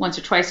Mom once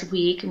or twice a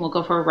week, and we'll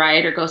go for a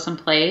ride or go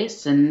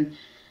someplace. And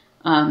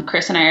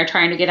Chris and I are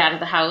trying to get out of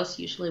the house,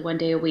 usually one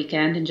day a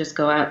weekend, and just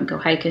go out and go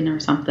hiking or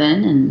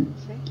something. And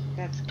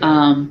that's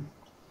good.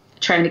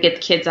 Trying to get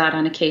the kids out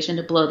on occasion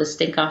to blow the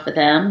stink off of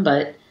them,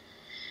 but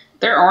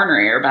they're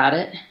ornery about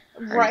it.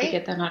 Hard right? to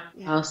get them out of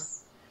the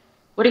house.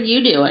 What are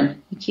you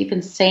doing? You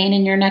keeping sane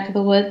in your neck of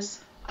the woods?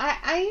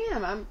 I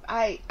am.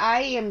 I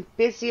am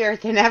busier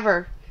than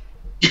ever.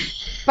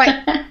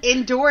 But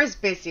indoors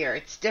busier.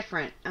 It's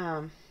different.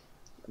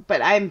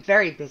 But I'm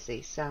very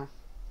busy, so.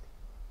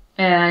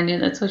 Yeah, I knew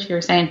that's what you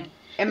were saying.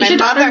 And Is your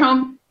daughter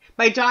home?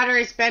 My daughter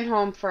has been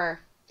home for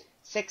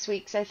 6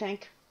 weeks, I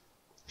think.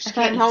 She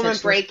came home on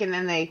break, and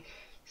then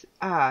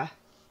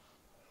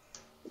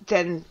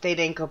then they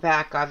didn't go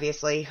back,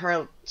 obviously.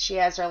 She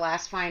has her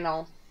last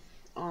final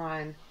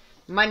on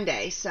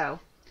Monday, so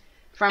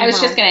I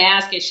was just going to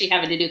ask, is she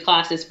having to do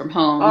classes from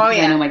home? Oh,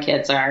 yeah. I know my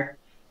kids are.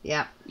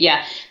 Yeah.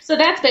 Yeah. So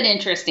that's been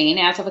interesting.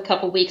 As of a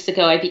couple weeks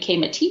ago, I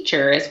became a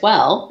teacher as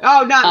well.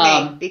 Oh,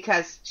 not me,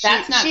 because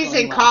she's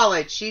in well.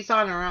 college. She's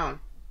on her own.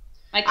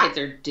 My kids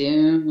are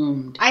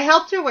doomed. I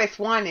helped her with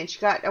one, and she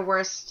got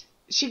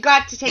she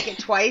got to take it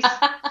twice.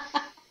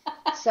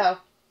 So,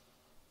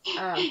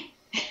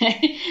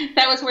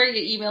 that was where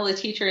you email the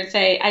teacher and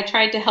say, I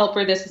tried to help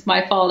her. This is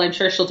my fault. I'm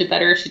sure she'll do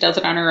better if she does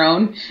it on her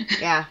own.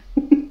 Yeah.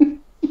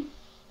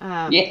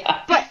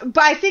 Yeah.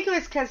 But I think it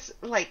was because,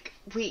 like,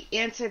 we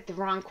answered the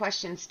wrong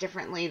questions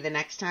differently the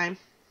next time.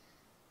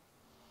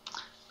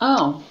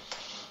 Oh.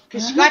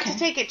 Because she got to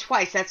take it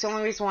twice. That's the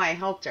only reason why I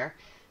helped her.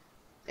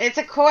 It's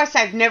a course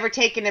I've never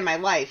taken in my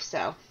life,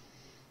 so.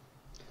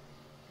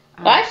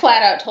 Well, I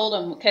flat out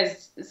told him,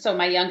 so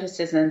my youngest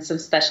is in some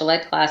special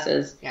ed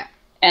classes. Yeah.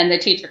 And the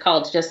teacher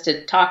called just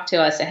to talk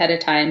to us ahead of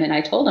time. And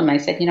I told him, I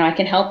said, I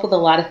can help with a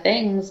lot of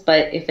things,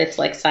 but if it's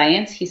like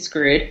science, he's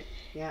screwed.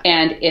 Yeah.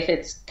 And if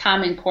it's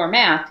Common Core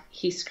math,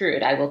 he's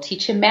screwed. I will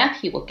teach him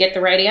math. He will get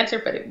the right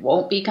answer, but it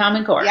won't be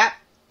Common Core. Yep.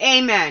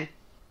 Amen.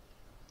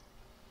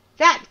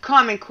 That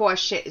Common Core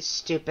shit is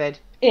stupid.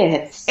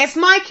 If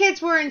my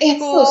kids were in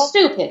school so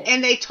stupid.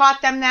 And they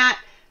taught them that,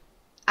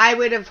 I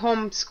would have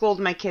homeschooled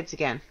my kids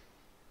again.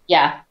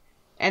 Yeah.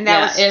 And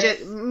that was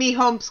just, me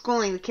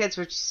homeschooling the kids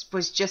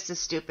was just as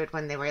stupid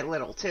when they were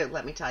little, too,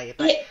 let me tell you.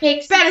 But it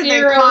makes better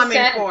than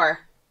Common Core.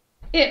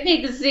 It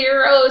makes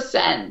 0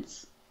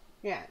 sense.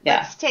 Yeah.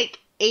 Let's take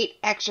 8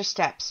 extra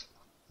steps.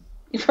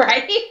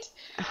 Right?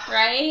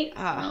 Right?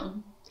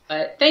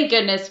 But thank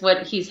goodness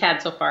what he's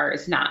had so far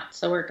is not,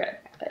 so we're good.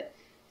 But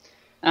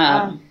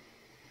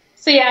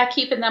so yeah,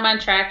 keeping them on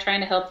track,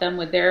 trying to help them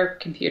with their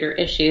computer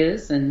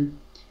issues, and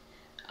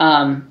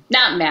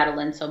not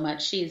Madeline so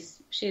much.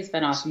 She's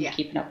been awesome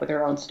keeping up with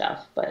her own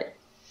stuff, but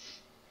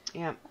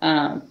yeah,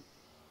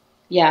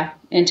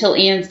 until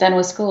Ian's done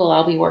with school,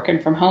 I'll be working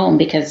from home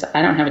because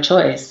I don't have a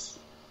choice.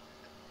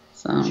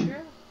 So sure.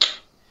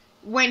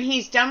 When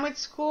he's done with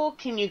school,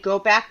 can you go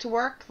back to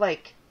work?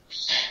 Like,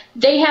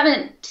 they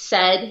haven't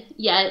said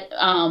yet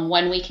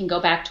when we can go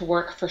back to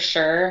work for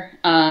sure.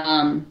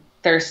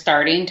 They're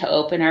starting to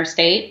open our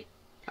state.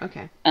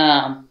 Okay.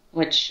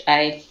 Which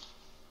I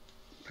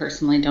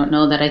personally don't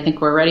know that I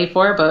think we're ready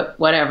for, but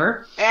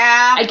whatever.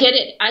 Yeah. I get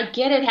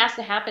it has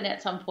to happen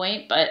at some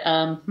point, but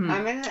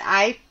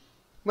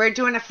we're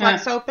doing a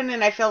flex open,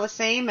 and I feel the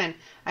same, and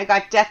I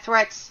got death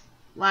threats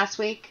last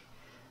week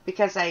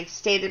because I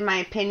stated my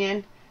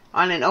opinion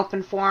on an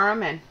open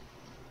forum, and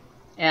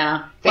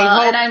yeah, they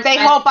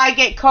hope I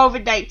get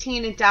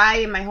COVID-19 and die,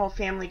 and my whole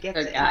family gets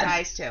it and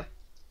dies too.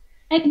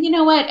 And you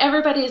know what?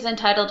 Everybody is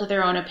entitled to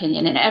their own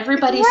opinion, and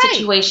everybody's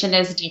situation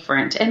is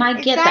different. And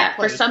I get that.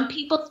 For some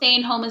people,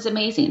 staying home is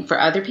amazing. For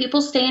other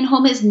people, staying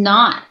home is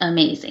not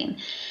amazing.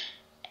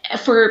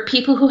 For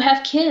people who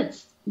have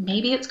kids,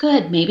 maybe it's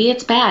good, maybe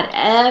it's bad.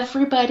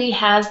 Everybody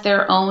has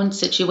their own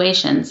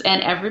situations,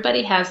 and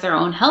everybody has their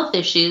own health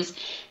issues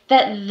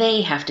that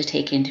they have to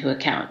take into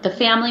account. The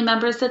family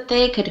members that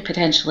they could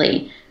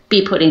potentially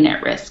be putting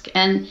at risk.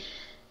 And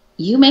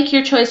you make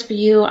your choice for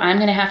you. I'm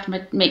going to have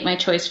to make my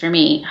choice for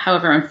me.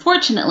 However,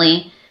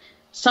 unfortunately,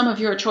 some of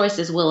your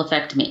choices will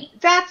affect me.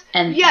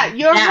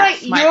 You're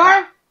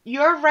right.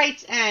 Your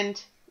rights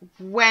end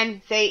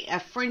when they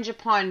infringe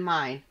upon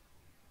mine.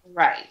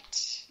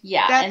 Right.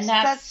 Yeah.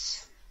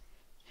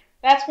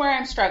 That's where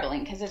I'm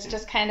struggling, because it's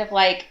just kind of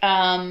like,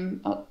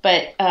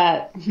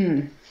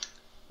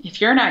 if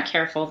you're not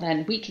careful,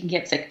 then we can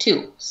get sick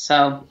too.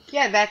 So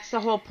yeah, that's the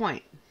whole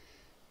point.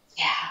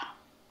 Yeah.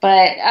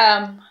 But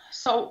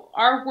so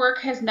our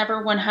work has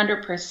never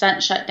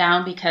 100% shut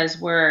down because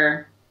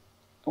we're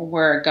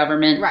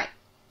government. Right.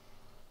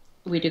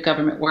 We do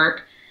government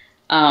work.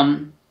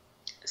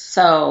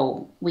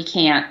 So we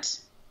can't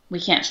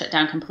shut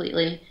down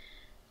completely.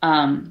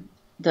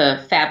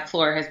 The fab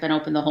floor has been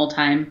open the whole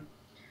time,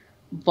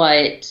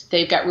 but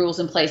they've got rules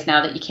in place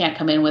now that you can't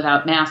come in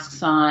without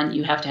masks on.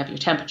 You have to have your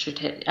temperature.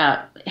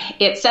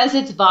 It says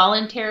it's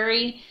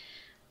voluntary,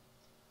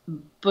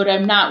 but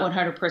I'm not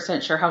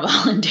 100% sure how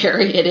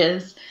voluntary it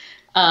is.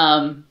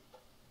 But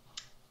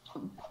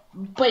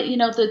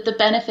the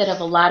benefit of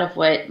a lot of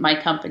what my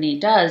company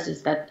does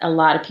is that a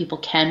lot of people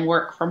can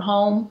work from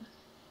home,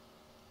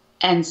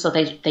 and so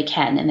they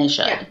can and they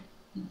should. Yeah.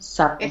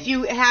 So if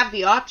you have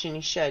the option,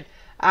 you should.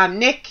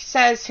 Nick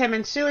says him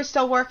and Sue are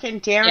still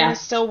working. Darren is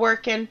still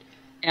working.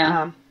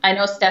 Yeah. I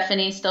know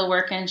Stephanie's still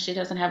working. She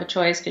doesn't have a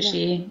choice because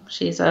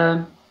she's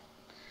a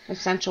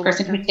essential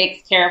person worker who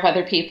takes care of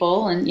other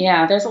people. And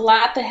there's a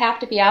lot that have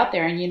to be out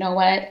there. And you know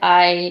what?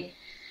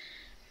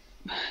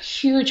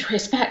 Huge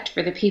respect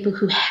for the people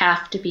who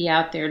have to be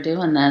out there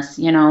doing this.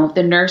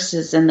 The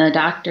nurses and the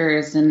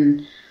doctors,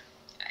 and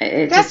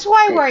that's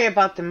why I worry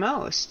about the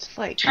most.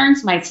 Like,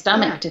 turns my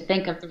stomach to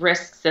think of the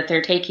risks that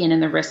they're taking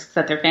and the risks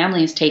that their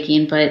family is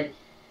taking. But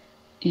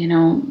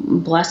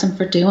bless them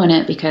for doing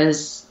it,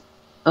 because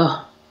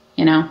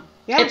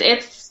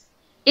it's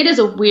it is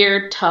a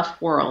weird,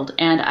 tough world,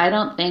 and I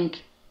don't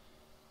think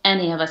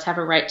any of us have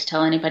a right to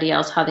tell anybody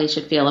else how they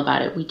should feel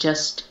about it.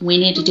 We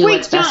need to do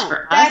what's best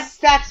for us.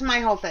 That's my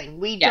whole thing.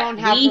 We have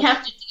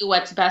to do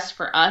what's best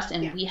for us,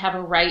 and we have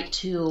a right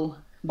to.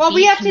 Well,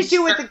 we have to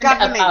do what the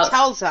government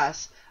tells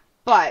us,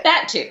 but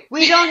that too.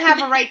 We don't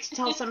have a right to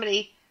tell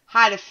somebody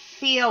how to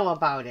feel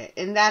about it,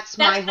 and that's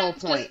my whole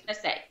point.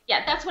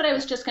 That's what I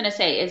was just going to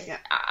say. Is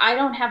I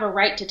don't have a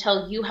right to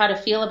tell you how to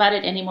feel about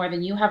it any more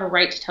than you have a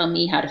right to tell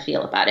me how to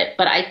feel about it.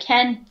 But I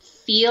can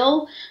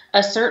feel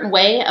a certain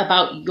way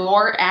about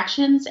your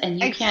actions,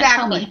 and you can't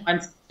tell me how I'm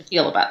supposed to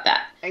feel about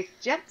that.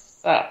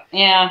 So,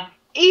 yeah.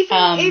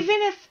 Even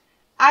if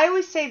I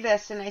always say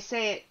this, and I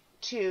say it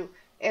too,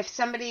 if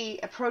somebody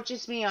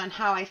approaches me on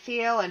how I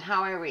feel and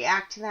how I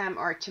react to them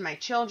or to my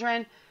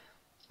children,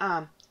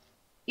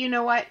 you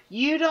know what?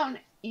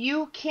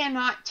 You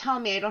cannot tell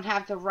me I don't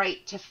have the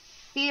right to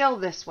feel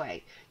this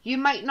way. You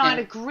might not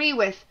agree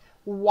with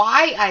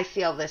why I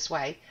feel this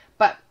way,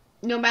 but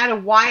no matter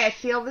why I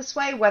feel this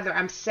way, whether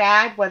I'm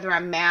sad, whether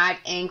I'm mad,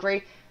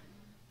 angry,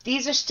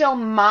 these are still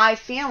my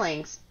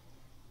feelings.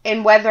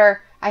 And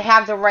whether I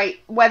have the right,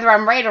 whether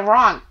I'm right or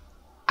wrong,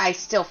 I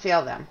still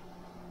feel them.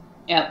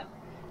 Yep.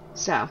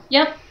 So.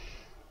 Yep.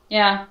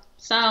 Yeah.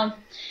 So,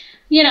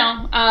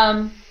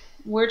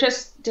 we're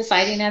just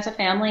deciding as a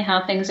family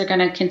how things are going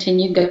to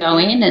continue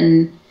going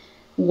and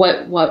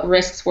what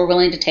risks we're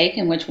willing to take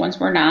and which ones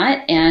we're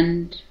not.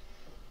 And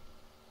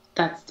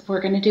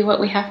we're going to do what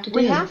we have to do.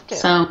 We have to.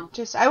 So,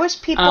 I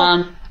wish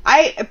people,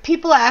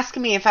 people ask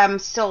me if I'm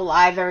still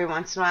alive every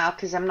once in a while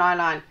because I'm not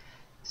on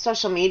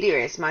social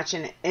media as much,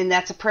 and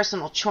that's a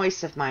personal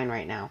choice of mine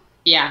right now.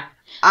 Yeah.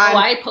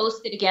 I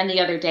posted again the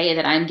other day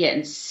that I'm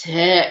getting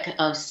sick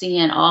of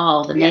seeing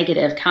all the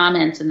negative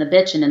comments and the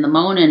bitching and the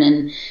moaning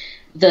and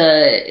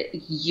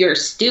you're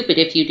stupid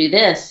if you do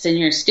this and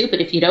you're stupid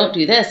if you don't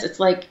do this. It's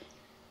like,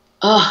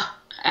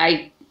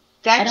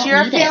 that's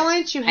your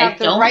feelings. You have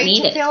the right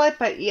to feel it,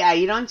 but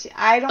you don't.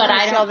 I don't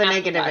want to feel the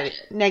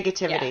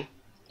negativity.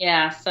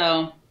 Yeah.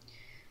 So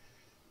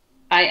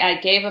I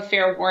gave a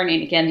fair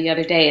warning again the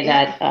other day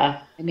that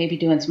I may be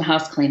doing some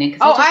house cleaning.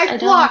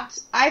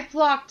 I've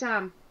blocked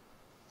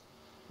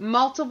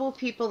multiple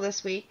people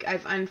this week.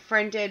 I've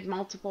unfriended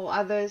multiple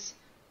others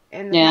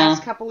in the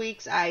past couple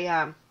weeks.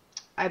 I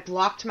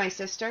blocked my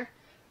sister.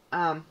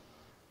 So.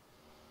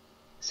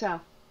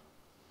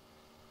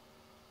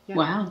 Yeah.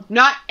 Wow.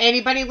 Not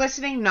anybody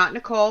listening, not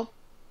Nicole.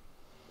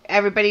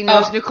 Everybody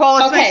knows Nicole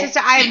is my sister.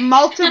 I have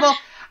multiple.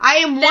 I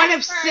am one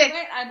of 6.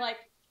 I'm like,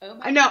 oh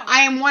my No,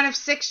 I am one of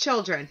 6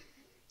 children.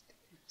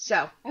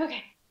 So.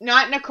 Okay.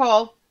 Not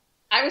Nicole.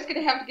 I was going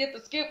to have to get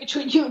the scoop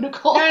between you and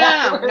Nicole.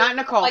 No, not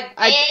Nicole. Like,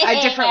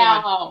 a different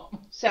one.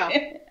 So.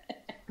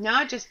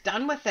 No, just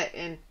done with it.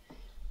 And.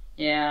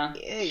 Yeah.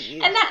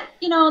 And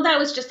that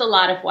was just a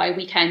lot of why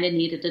we kind of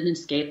needed an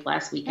escape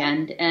last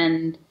weekend. Yeah.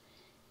 And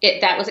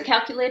that was a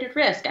calculated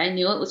risk. I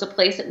knew it was a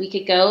place that we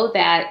could go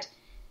that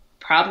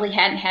probably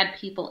hadn't had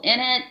people in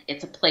it.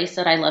 It's a place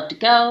that I love to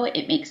go.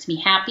 It makes me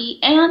happy.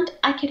 And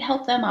I could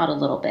help them out a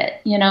little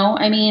bit.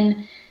 I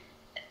mean,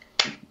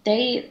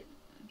 they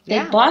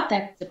bought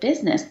that as a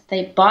business.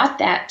 They bought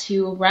that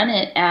to run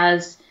it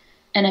as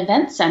an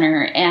event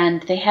center,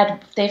 and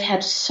they've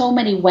had so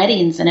many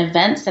weddings and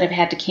events that have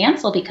had to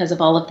cancel because of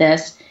all of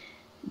this.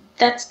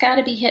 That's got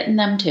to be hitting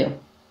them too.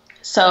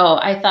 So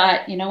I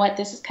thought, you know what,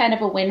 this is kind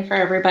of a win for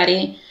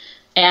everybody.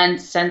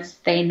 And since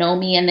they know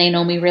me and they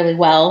know me really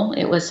well,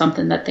 it was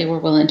something that they were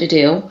willing to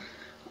do.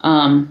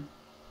 So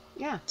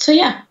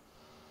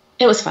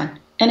it was fun.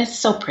 And it's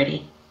so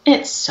pretty.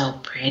 It's so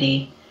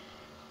pretty.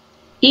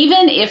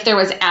 Even if there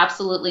was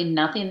absolutely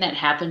nothing that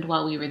happened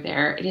while we were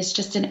there, it is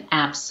just an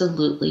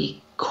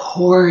absolutely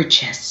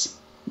gorgeous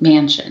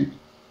mansion.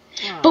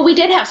 Oh. But we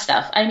did have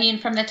stuff. I mean,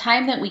 from the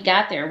time that we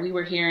got there, we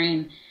were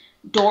hearing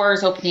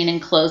doors opening and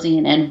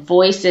closing and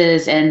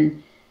voices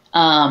and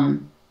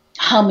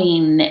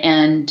humming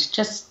and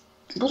just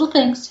little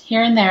things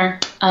here and there.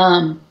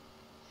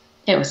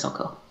 It was so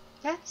cool.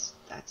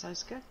 That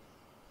sounds good.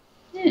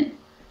 Yeah.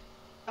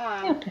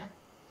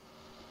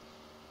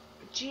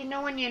 Do you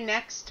know when you're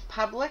next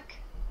public?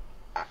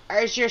 Or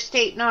is your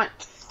state not?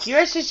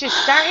 Yours is just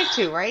starting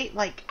to, right?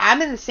 Like,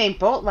 I'm in the same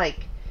boat.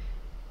 Like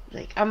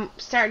I'm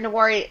starting to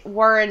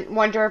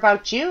wonder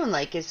about June.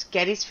 Like, is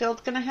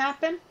Gettysfield going to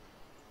happen?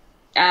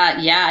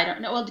 I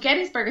don't know. Well,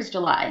 Gettysburg is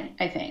July,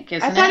 I think.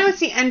 I thought it was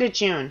the end of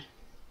June.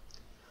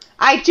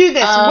 I do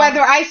this.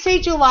 Whether I say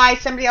July,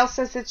 somebody else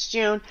says it's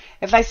June.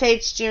 If I say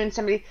it's June,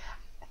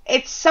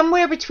 it's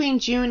somewhere between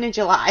June and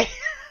July.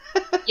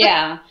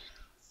 Yeah.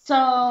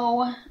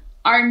 So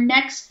our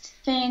next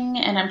thing,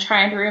 and I'm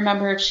trying to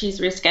remember if she's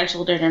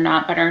rescheduled it or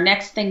not, but our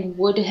next thing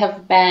would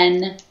have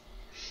been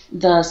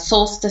the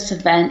solstice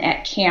event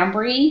at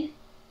Cambry.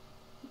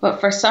 But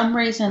for some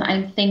reason,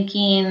 I'm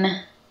thinking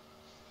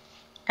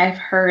I've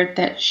heard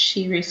that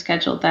she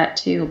rescheduled that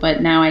too,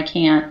 but now I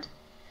can't.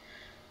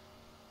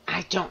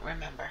 I don't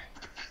remember.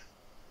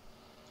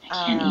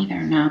 I can't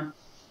either, no.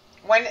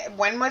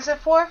 When was it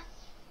for?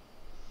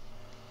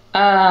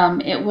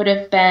 It would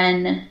have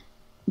been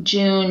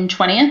June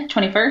 20th,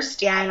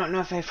 21st. Yeah, I don't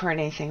know if I've heard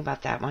anything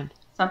about that one.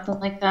 Something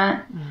like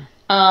that.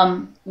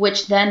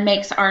 Which then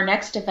makes our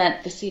next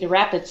event the Cedar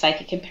Rapids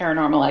Psychic and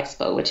Paranormal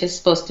Expo, which is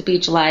supposed to be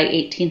July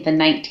 18th and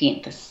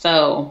 19th.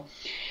 So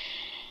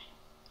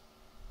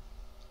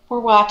we're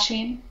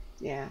watching.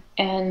 Yeah.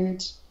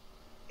 And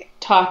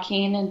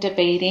talking and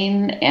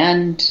debating,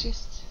 and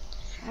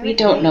we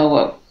don't know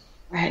what.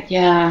 Right?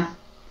 Yeah.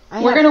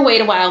 We're going to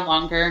wait a while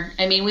longer.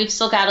 I mean, we've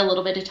still got a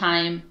little bit of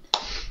time.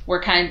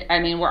 We're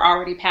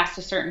already past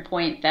a certain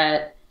point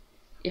that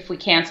if we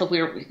cancel,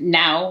 we're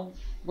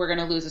going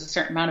to lose a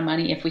certain amount of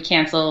money. If we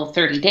cancel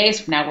 30 days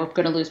from now, we're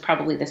going to lose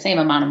probably the same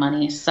amount of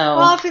money. So,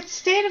 well, if it's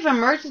state of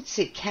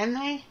emergency, can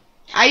they?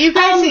 Are you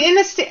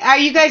guys Are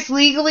you guys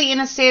legally in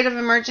a state of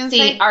emergency?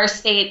 See, our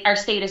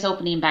state is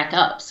opening back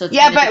up. So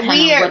yeah, but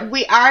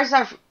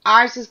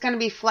ours is going to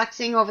be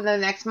flexing over the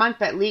next month.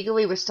 But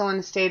legally, we're still in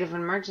a state of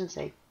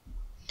emergency.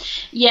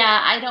 Yeah,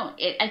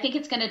 I think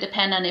it's going to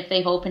depend on if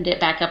they've opened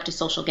it back up to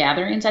social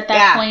gatherings at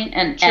that point.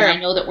 And I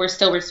know that we're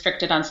still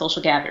restricted on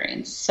social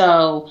gatherings.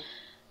 So,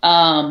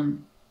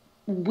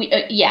 we've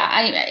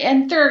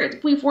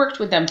worked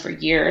with them for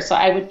years. So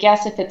I would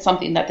guess if it's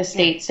something that the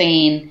state's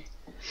saying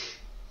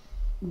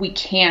we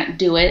can't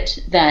do it,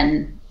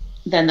 then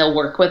they'll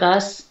work with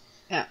us.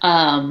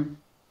 Yeah.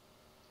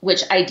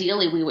 Which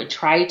ideally we would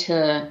try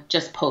to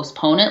just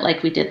postpone it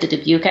like we did the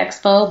Dubuque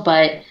Expo,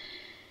 but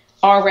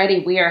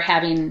already we are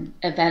having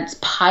events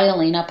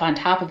piling up on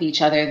top of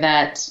each other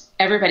that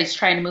everybody's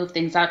trying to move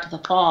things out to the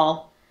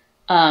fall.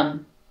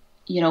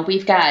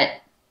 We've got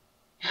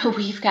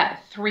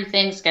 3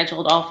 things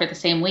scheduled all for the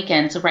same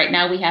weekend. So right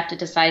now we have to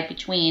decide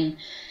between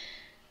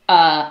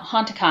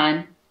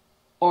Haunticon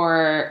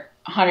or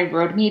Haunted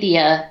Road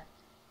Media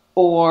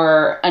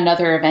or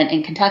another event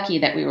in Kentucky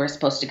that we were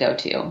supposed to go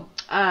to.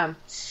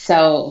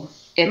 So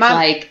it's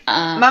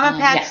Mama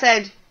Pat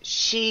said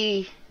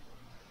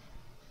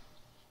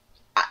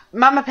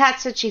Mama Pat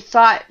said she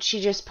thought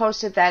she just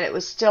posted that it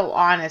was still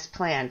on as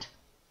planned.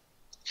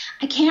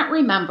 I can't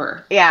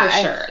remember for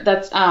sure.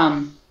 That's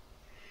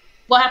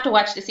we'll have to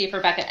watch to see if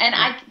Rebecca and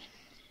I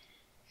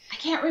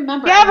can't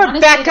remember. Yeah,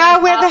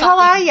 Rebecca, where the hell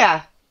are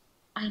you?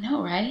 I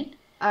know, right?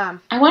 I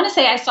want to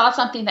say I saw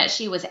something that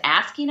she was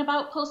asking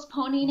about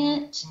postponing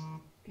it,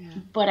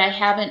 but I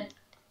haven't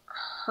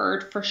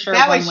heard for sure.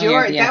 That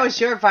was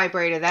your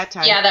vibrator that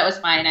time. Yeah, that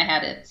was mine. I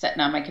had it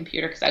sitting on my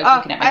computer because I was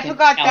looking at my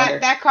calendar. I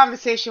forgot that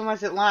conversation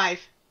wasn't live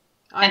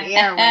on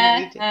air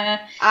when we did.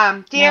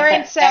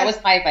 Darren said that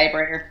was my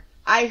vibrator.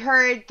 I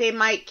heard they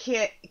might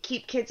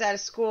keep kids out of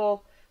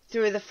school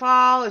through the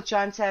fall.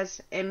 John says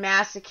in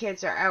Mass the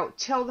kids are out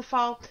till the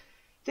fall.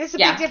 There's a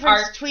big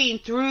difference between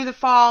through the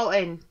fall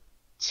and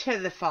to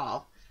the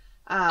fall.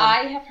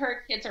 I have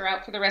heard kids are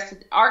out for the rest of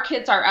our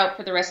kids are out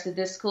for the rest of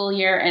this school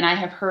year, and I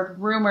have heard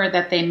rumor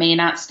that they may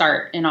not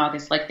start in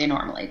August like they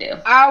normally do.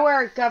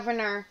 Our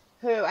governor,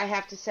 who I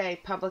have to say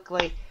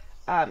publicly,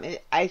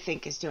 I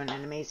think is doing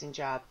an amazing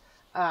job.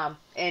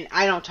 And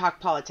I don't talk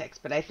politics,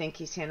 but I think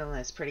he's handling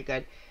this pretty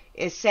good.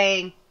 Is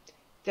saying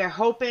they're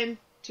hoping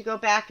to go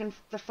back in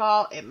the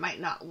fall. It might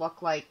not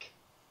look like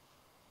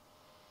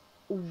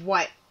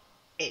what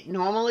it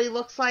normally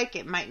looks like.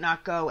 It might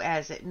not go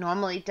as it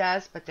normally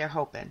does, but they're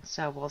hoping.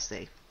 So we'll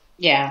see.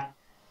 Yeah.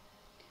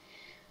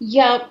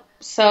 Yep.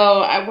 So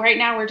right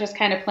now we're just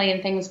kind of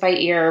playing things by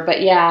ear,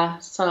 but yeah.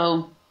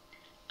 So,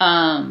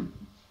 do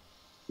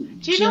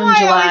you know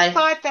I always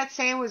thought that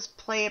saying was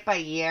play it by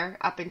ear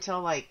up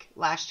until like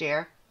last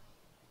year?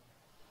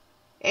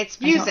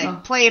 It's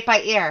music. Play it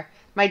by ear.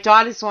 My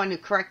daughter's the one who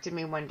corrected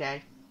me one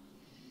day.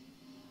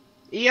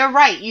 You're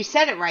right. You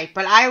said it right,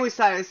 but I always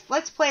thought it was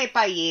let's play it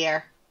by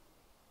ear.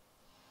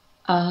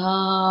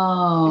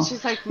 Oh. And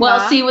she's like,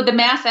 well, see, with the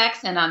Mass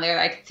accent on there,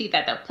 I can see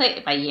that they'll play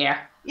it by ear.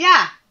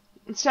 Yeah.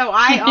 So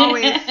I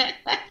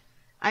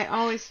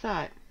always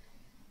thought.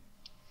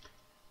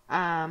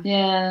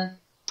 Yeah.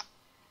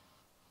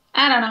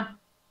 I don't know.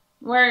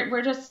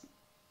 We're just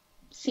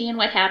seeing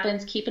what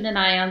happens, keeping an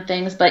eye on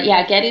things. But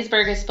yeah,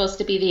 Gettysburg is supposed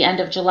to be the end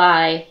of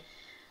July.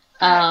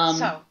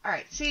 All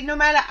right. See, no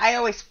matter, I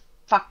always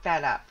fuck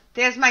that up.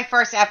 There's my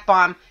first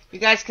F-bomb. You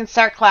guys can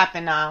start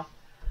clapping now.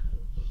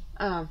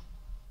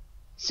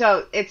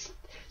 So it's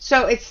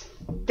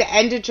the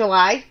end of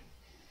July?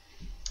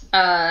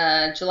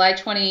 July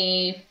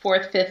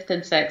 24th, 5th,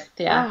 and 6th,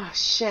 yeah. Oh,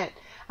 shit.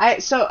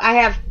 I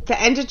have the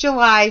end of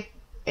July,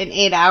 an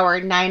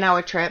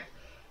 9-hour trip.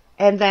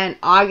 And then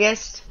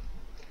August,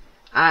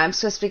 I'm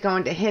supposed to be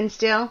going to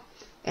Hinsdale.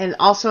 And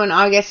also in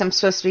August, I'm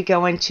supposed to be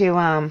going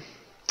to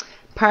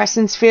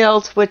Parsons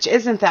Field, which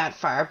isn't that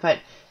far, but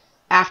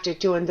after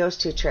doing those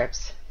 2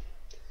 trips.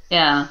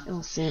 Yeah.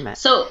 We'll see it.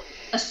 So,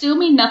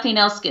 assuming nothing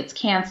else gets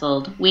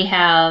canceled, we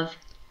have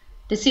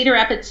the Cedar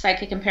Rapids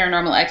Psychic and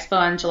Paranormal Expo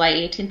on July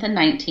 18th and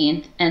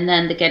 19th, and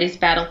then the Getty's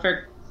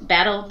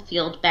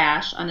Battlefield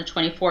Bash on the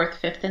 24th,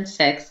 5th, and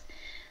 6th.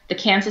 The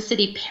Kansas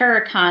City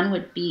Paracon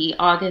would be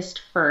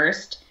August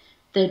 1st.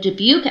 The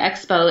Dubuque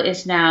Expo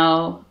is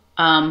now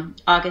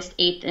August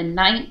 8th and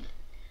 9th.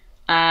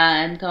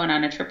 I'm going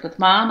on a trip with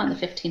Mom on the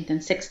 15th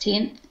and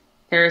 16th.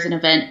 There is an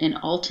event in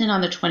Alton on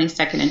the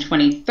 22nd and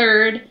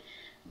 23rd.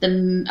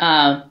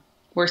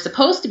 We're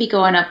supposed to be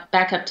going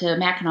back up to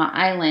Mackinac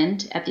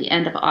Island at the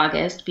end of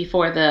August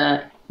before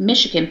the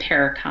Michigan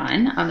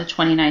Paracon on the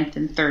 29th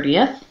and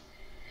 30th.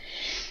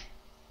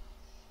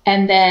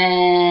 And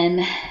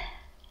then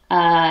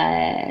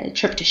a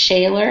trip to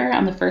Shaler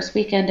on the first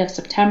weekend of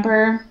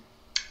September.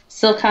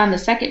 SilCon the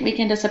second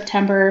weekend of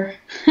September.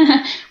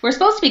 We're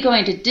supposed to be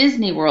going to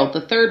Disney World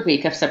the third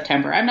week of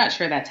September. I'm not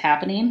sure that's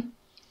happening.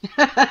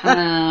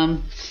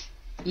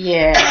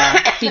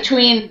 Yeah.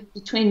 Between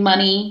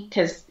money,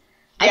 because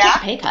I took a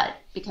pay cut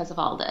because of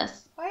all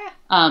this. Oh,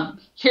 yeah.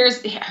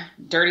 Here's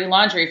dirty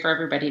laundry for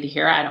everybody to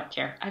hear. I don't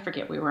care. I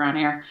forget we were on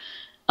air.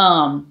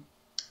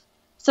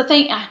 So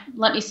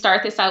let me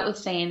start this out with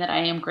saying that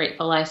I am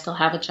grateful I still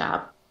have a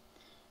job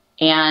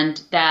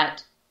and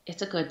that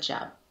it's a good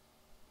job.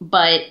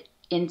 But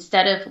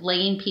instead of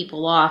laying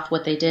people off,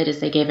 what they did is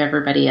they gave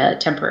everybody a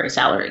temporary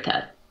salary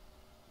cut.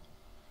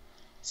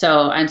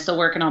 So I'm still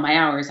working all my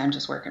hours. I'm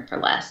just working for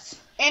less.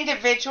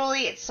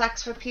 Individually, it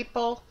sucks for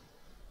people.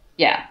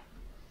 Yeah.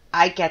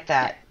 I get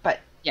that,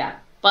 but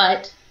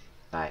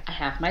I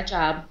have my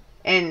job,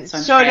 and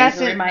so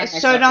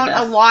don't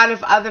a lot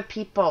of other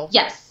people.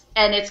 Yes,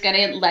 and it's going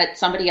to let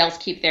somebody else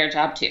keep their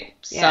job too.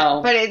 Yeah,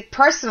 so, but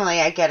personally,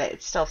 I get it.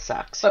 It still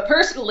sucks. But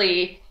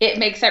personally, it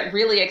makes that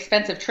really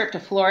expensive trip to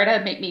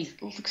Florida make me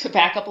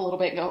back up a little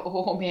bit and go,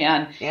 oh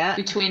man. Yeah.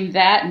 Between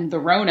that and the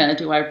Rona,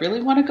 do I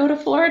really want to go to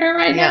Florida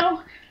right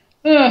now?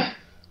 Ugh.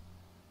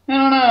 I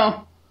don't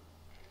know.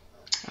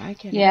 I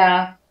get it.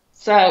 Yeah.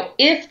 So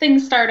if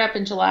things start up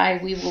in July,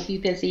 we will be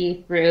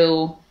busy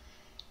through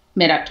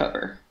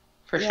mid-October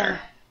for sure.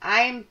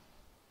 I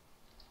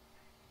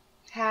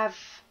have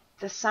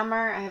the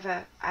summer.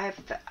 I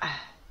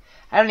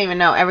don't even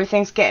know.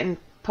 Everything's getting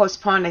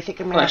postponed. I think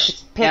I'm gonna have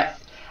to pick.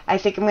 Yep. I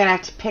think I'm gonna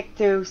have to pick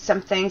through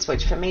some things,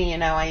 which for me,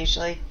 I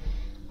usually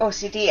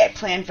OCD. I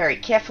plan very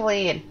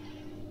carefully, and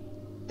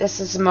this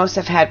is the most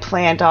I've had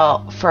planned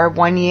all for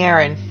 1 year,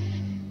 and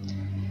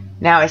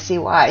now I see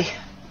why.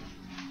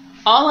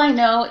 All I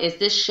know is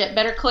this shit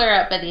better clear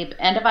up by the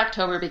end of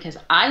October because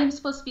I am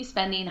supposed to be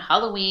spending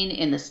Halloween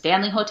in the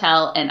Stanley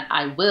Hotel, and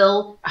I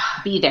will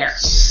be there.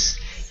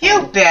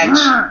 You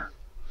bitch.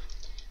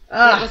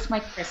 That was my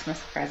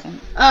Christmas present.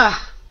 All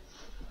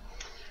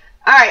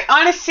right,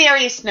 on a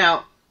serious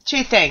note,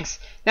 two things.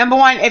 Number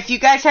one, if you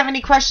guys have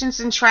any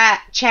questions in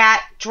chat,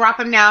 drop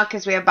them now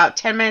because we have about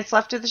 10 minutes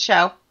left of the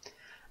show.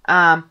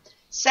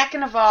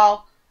 Second of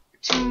all,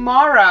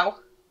 tomorrow...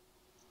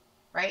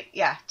 Right?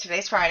 Yeah.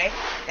 Today's Friday.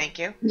 Thank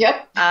you.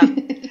 Yep.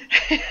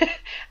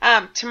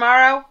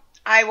 Tomorrow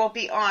I will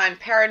be on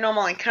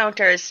Paranormal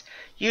Encounters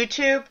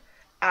YouTube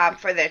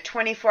for the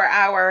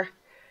 24-hour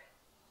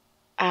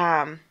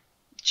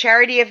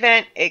charity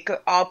event.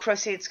 All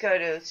proceeds go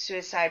to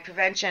suicide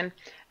prevention.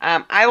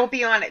 I will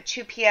be on at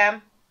 2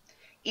 p.m.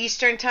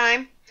 Eastern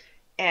time.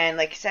 And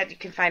like I said, you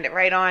can find it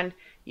right on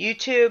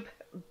YouTube.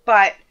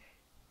 But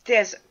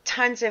there's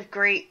tons of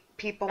great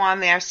people on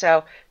there.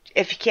 So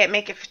if you can't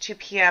make it for 2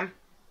 p.m.,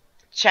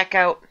 check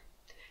out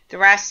the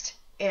rest,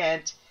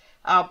 and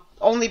I'll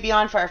only be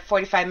on for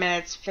 45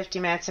 minutes, 50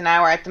 minutes, an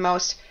hour at the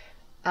most,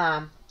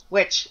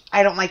 which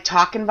I don't like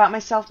talking about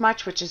myself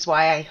much, which is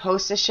why I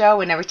host a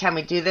show, and every time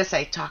we do this,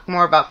 I talk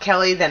more about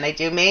Kelly than I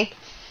do me.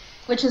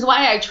 Which is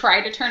why I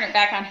try to turn it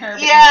back on her,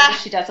 but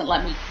she doesn't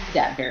let me do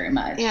that very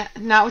much. Yeah,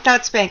 not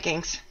without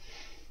spankings.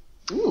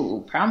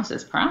 Ooh,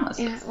 promises.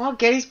 Yeah, well,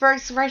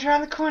 Gettysburg's right around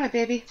the corner,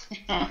 baby.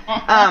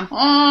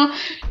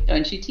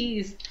 Don't you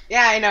tease.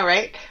 Yeah, I know,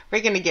 right?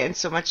 We're going to get in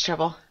so much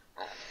trouble.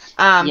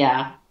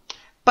 Yeah.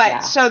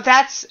 But, so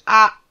that's,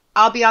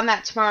 I'll be on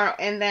that tomorrow.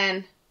 And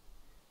then,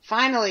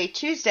 finally,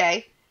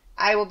 Tuesday,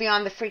 I will be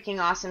on the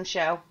Freaking Awesome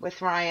Show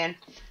with Ryan.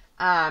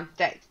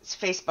 That's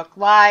Facebook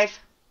Live,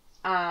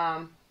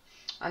 on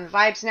the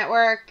Vibes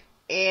Network,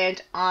 and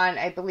on,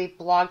 I believe,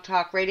 Blog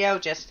Talk Radio.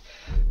 Just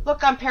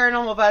look on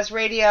Paranormal Buzz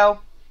Radio,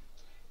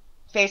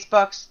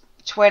 Facebook,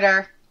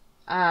 Twitter,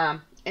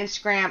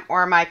 Instagram,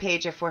 or my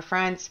page if we're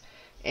friends,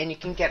 and you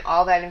can get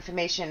all that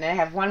information. And I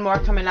have one more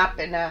coming up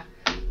in a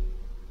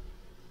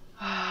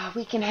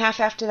week and a half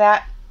after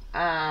that,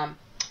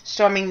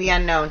 Storming the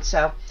Unknown.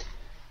 So,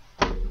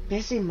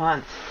 busy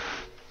month.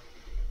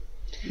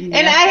 Yeah.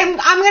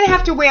 And I'm going to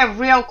have to wear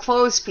real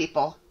clothes,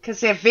 people, because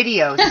they're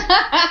videos.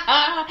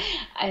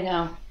 I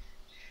know.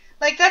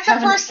 Like, that's the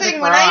first thing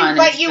when I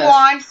invite you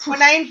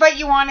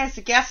on as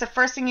a guest, the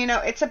first thing you know,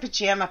 it's a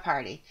pajama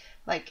party.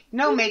 Like,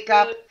 no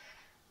makeup,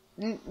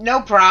 no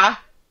bra.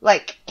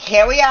 Like,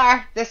 here we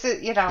are. This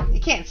is, you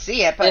can't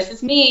see it, but this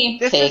is me.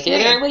 Take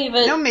it or leave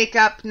it. No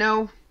makeup,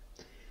 no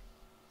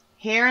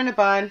hair in a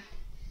bun.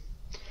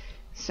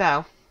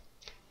 So,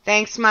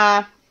 thanks,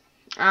 Ma.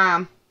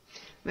 Let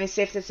me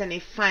see if there's any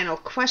final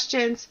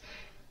questions.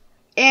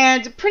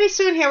 And pretty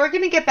soon here, we're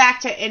going to get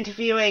back to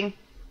interviewing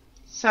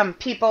some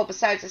people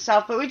besides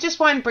yourself, but we just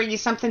want to bring you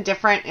something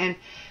different. And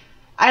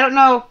I don't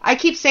know, I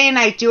keep saying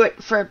I do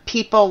it for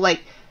people like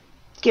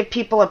give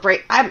people a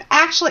break. I'm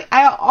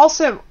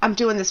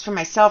doing this for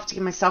myself to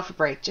give myself a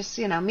break. Just,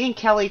 me and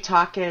Kelly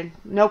talking,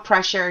 no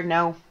pressure,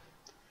 no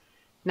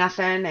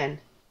nothing. And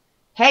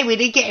hey, we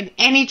didn't get in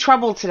any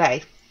trouble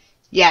today.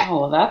 Yeah.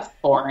 Oh, that's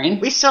boring.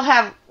 We still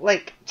have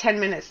like 10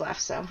 minutes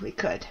left, so we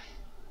could.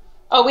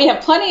 Oh, we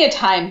have plenty of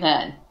time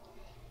then.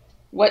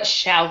 What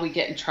shall we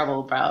get in trouble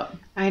about?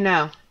 I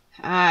know.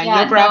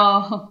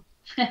 No.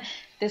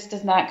 This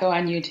does not go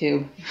on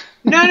YouTube.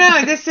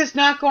 No, this does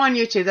not go on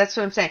YouTube. That's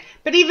what I'm saying.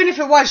 But even if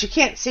it was, you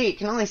can't see. You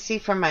can only see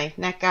from my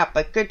neck up.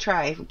 But good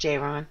try,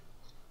 J-Ron.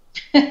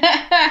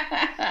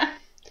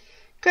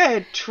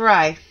 Good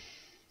try.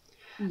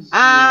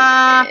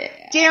 Yeah.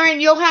 Darren,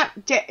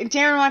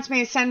 Darren wants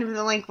me to send him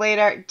the link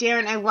later.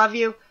 Darren, I love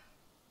you.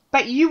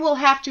 But you will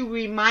have to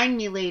remind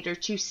me later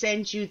to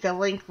send you the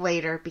link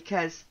later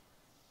because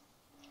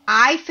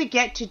I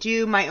forget to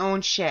do my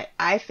own shit.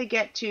 I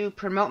forget to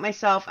promote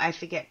myself. I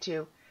forget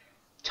to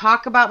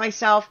talk about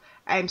myself.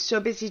 I'm so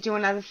busy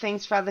doing other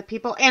things for other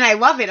people. And I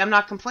love it. I'm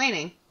not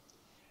complaining.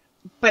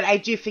 But I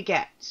do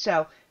forget.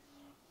 So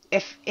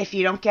if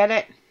you don't get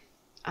it,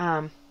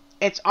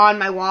 it's on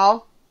my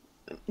wall.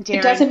 Darren.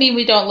 It doesn't mean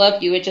we don't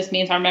love you. It just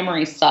means our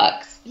memory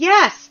sucks.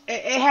 Yes.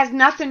 It has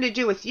nothing to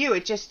do with you.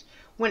 It just,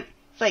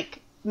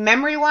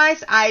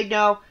 memory-wise, I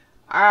know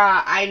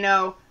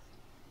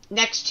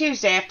next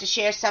Tuesday I have to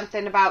share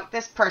something about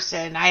this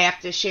person. I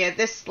have to share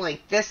this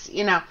link,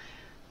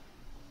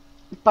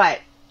 But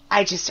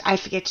I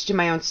forget to do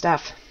my own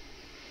stuff.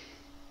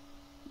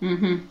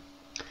 Mm-hmm.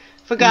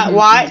 Forgot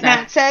what exactly.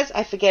 Matt says?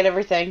 I forget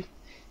everything.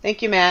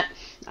 Thank you, Matt.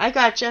 I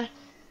gotcha.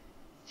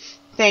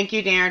 Thank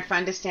you, Darren, for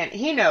understanding.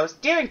 He knows.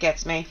 Darren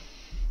gets me.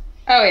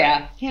 Oh,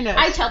 yeah. He knows.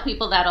 I tell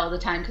people that all the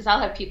time because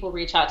I'll have people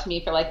reach out to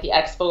me for like the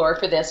expo or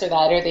for this or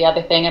that or the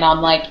other thing. And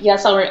I'm like,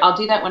 yes, I'll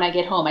do that when I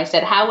get home. I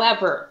said,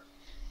 however,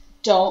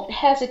 don't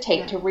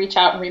hesitate to reach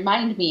out and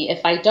remind me.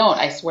 If I don't,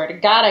 I swear to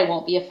God, I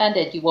won't be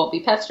offended. You won't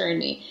be pestering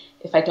me.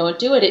 If I don't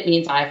do it, it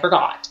means I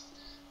forgot.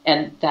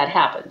 And that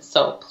happens.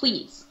 So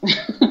please,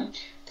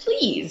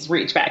 please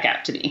reach back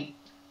out to me.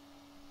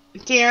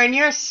 Darren,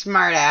 you're a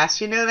smart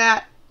ass. You know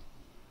that?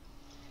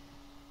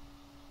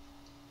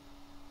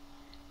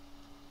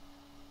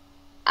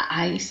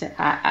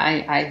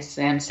 I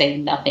am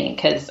saying nothing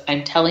because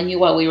I'm telling you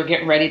while we were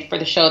getting ready for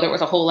the show, there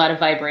was a whole lot of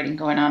vibrating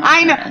going on.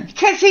 I know,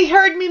 because he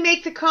heard me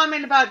make the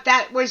comment about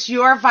that was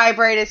your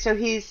vibrator, so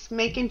he's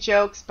making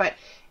jokes, but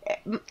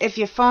if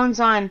your phone's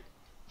on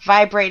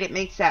vibrate, it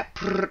makes that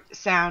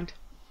sound.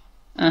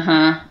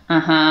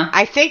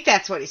 I think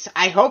that's what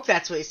I hope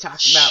that's what he's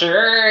talking about.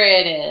 Sure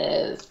it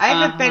is. I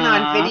haven't been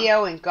on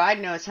video in God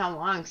knows how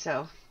long,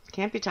 so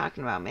can't be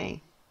talking about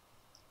me.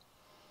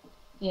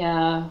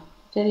 Yeah.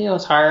 Video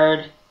is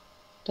hard.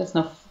 Does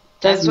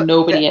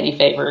nobody any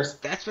favors.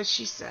 That's what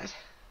she said.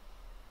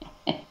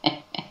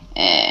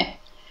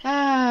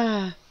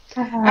 All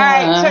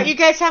right. So you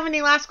guys have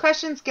any last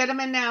questions? Get them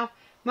in now.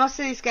 Most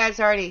of these guys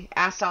already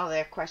asked all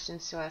their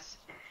questions to us.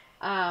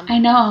 I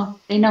know.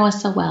 They know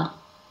us so well.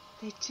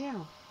 They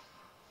do.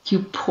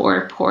 You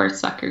poor, poor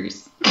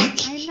suckers.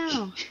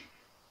 I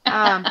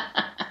know.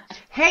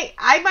 Hey,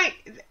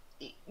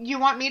 you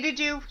want me to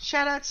do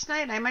shout-outs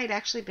tonight? I might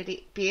actually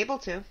be able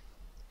to.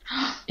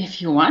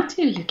 If you want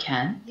to, you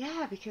can.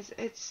 Yeah, because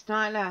it's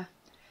not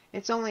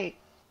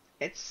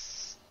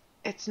it's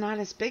not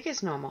as big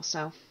as normal,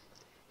 so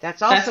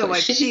that's also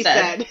what she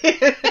said.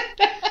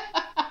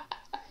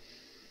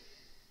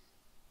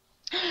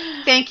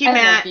 Thank you,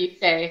 Matt. Love you,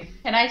 Faye.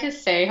 Can I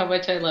just say how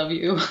much I love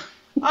you?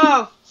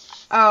 Oh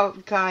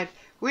God.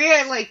 We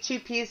are like two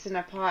peas in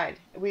a pod.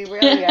 We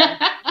really are.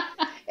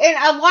 And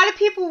a lot of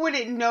people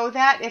wouldn't know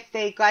that if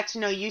they got to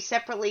know you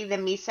separately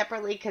than me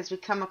separately because we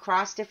come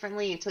across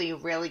differently until you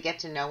really get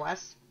to know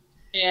us.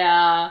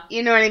 Yeah.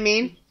 You know what I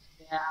mean?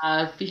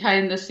 Yeah,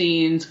 behind the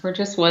scenes, we're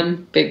just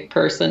one big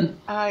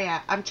person. Oh, yeah.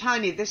 I'm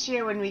telling you, this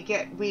year when we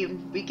get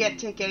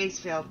to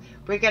Gettysfield,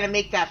 we're going to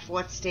make that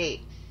fourth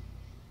state.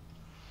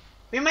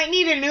 We might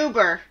need an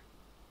Uber.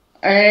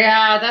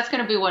 Yeah, that's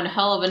going to be one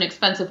hell of an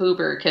expensive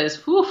Uber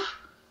because, we'll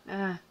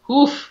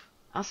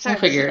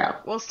figure it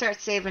out. We'll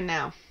start saving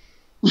now.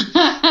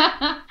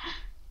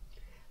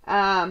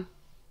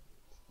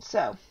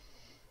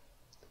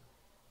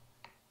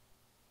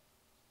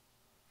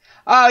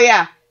 Oh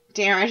yeah,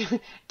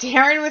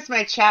 Darren was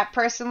my chat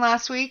person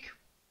last week,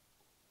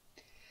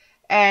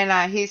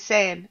 and he's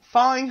saying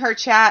following her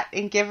chat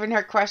and giving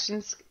her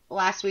questions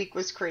last week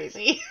was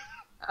crazy.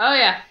 Oh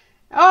yeah.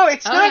 Oh,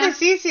 it's not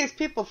as easy as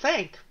people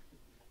think.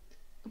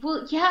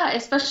 Well, yeah,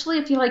 especially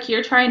if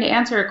you're trying to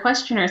answer a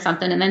question or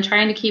something and then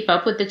trying to keep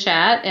up with the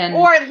chat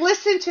or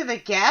listen to the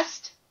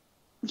guest.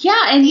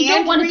 Yeah, and you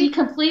don't want to be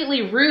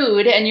completely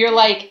rude, and you're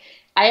like,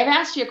 I have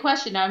asked you a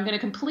question, now I'm going to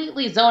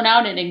completely zone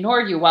out and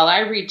ignore you while I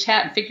read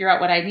chat and figure out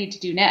what I need to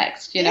do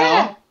next, you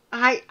know?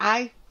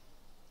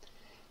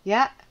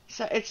 Yeah,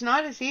 so it's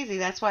not as easy.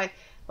 That's why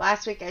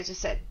last week I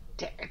just said,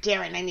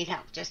 Darren, I need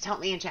help. Just help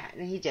me in chat.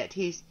 And he did.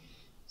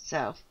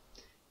 So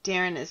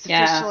Darren is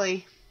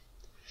officially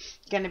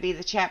going to be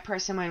the chat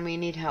person when we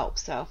need help,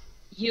 so.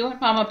 You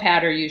and Mama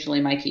Pat are usually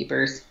my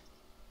keepers.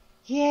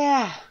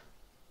 Yeah.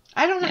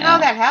 I don't know how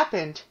that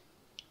happened.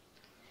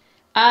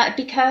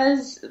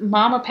 Because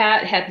Mama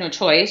Pat had no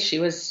choice. She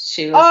was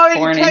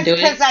born into it.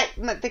 Because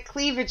the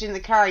cleavage in the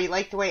car, you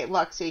liked the way it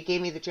looked, so you gave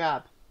me the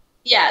job.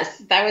 Yes,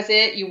 that was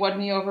it. You won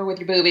me over with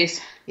your boobies.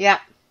 Yeah.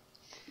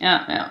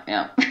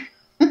 Yeah.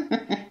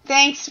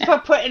 Thanks for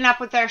putting up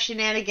with our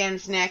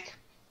shenanigans, Nick.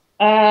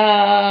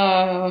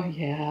 Oh,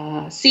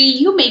 yeah. See,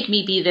 you make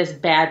me be this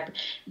bad.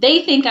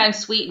 They think I'm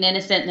sweet and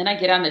innocent, and then I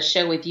get on the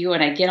show with you,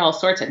 and I get all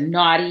sorts of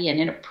naughty and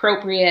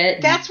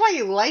inappropriate. That's why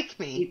you like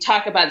me. You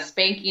talk about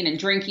spanking and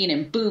drinking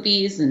and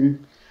boobies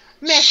and...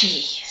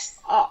 Jeez.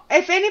 Oh,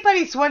 if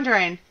anybody's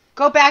wondering,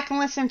 go back and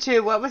listen to,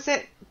 what was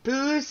it?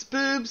 Booze,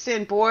 Boobs,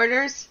 and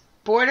Borders?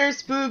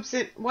 Borders, Boobs,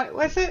 and... What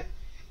was it?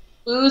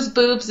 Booze,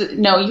 boobs...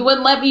 No, you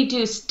wouldn't let me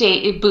do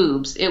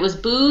boobs. It was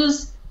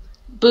booze,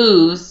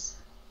 booze...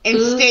 In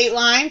state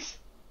lines?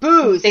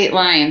 Booze. State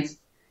lines.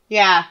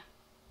 Yeah.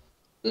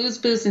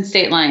 Booze, and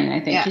state line, I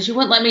think. Because you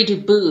wouldn't let me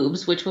do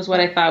boobs, which was what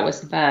I thought was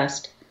the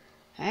best.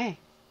 Hey.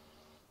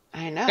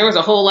 I know. There was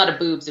a whole lot of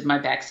boobs in my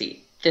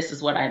backseat. This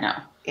is what I know.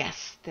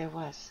 Yes, there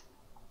was.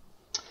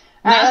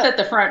 Not that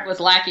the front was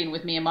lacking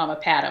with me and Mama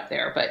Pat up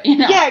there, but, you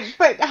know. Yeah,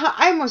 but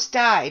I almost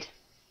died.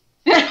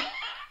 That's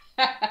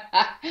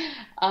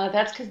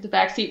because the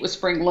backseat was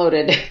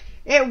spring-loaded.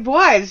 It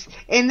was.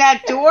 And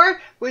that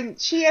door, when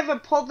she ever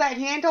pulled that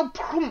handle,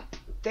 boom,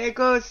 there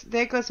goes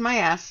my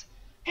ass.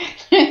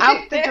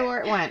 Out the door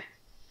it went.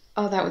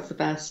 Oh, that was the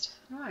best.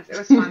 It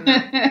was fun,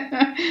 though.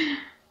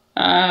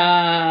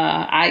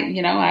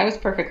 I was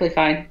perfectly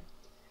fine.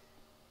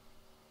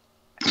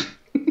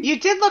 You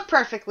did look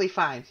perfectly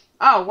fine.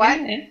 Oh, what?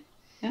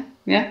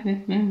 Yeah.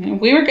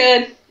 We were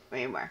good.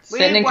 We were.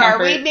 Sitting in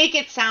comfort. We make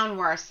it sound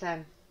worse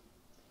then.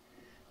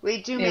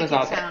 We do make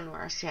it sound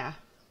worse, yeah.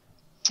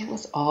 It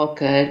was all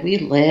good. We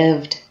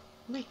lived.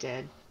 We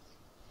did.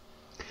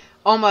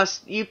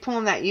 Almost, you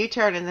pulling that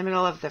U-turn in the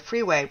middle of the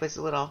freeway was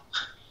a little...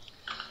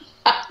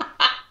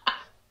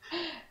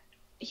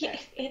 Yeah,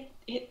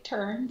 it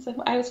turns.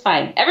 I was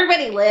fine.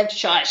 Everybody lived.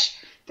 Shush.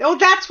 Oh,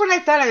 that's when I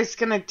thought I was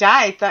going to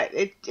die. I thought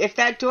if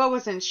that door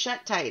wasn't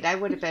shut tight, I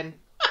would have been...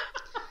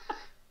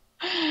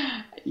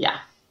 Yeah.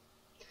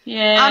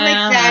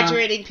 I'm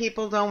exaggerating,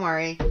 people. Don't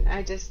worry.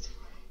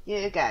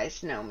 You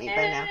guys know me by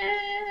now.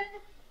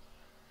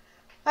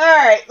 All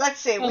right, let's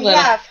see. We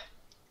have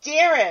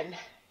Darren.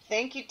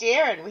 Thank you,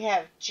 Darren. We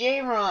have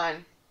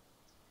J-Ron.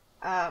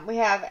 We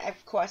have,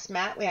 of course,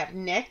 Matt. We have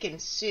Nick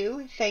and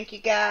Sue. Thank you,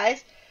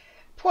 guys.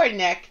 Poor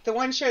Nick. The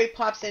one show he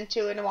pops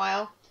into in a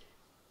while,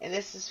 and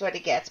this is what he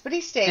gets. But he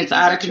stays. It's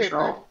out of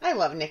control. I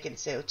love Nick and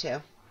Sue, too.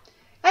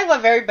 I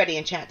love everybody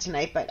in chat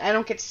tonight, but I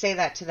don't get to say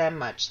that to them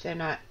much. They're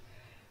not.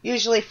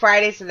 Usually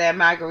Fridays are their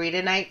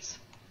margarita nights.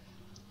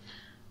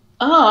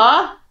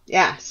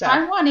 Yeah, so.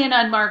 I want in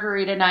on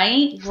margarita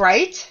night.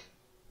 Right?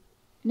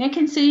 Nick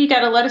and Sue, you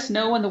got to let us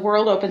know when the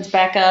world opens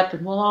back up,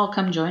 and we'll all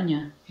come join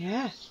you.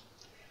 Yeah.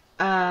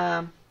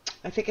 I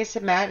think I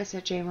said Matt. I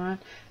said J-Ron.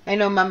 I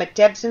know Mama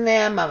Deb's in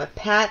there. Mama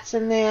Pat's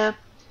in there.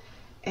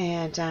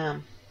 And,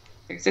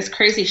 there's this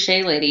crazy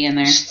Shay lady in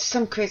there.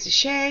 Some crazy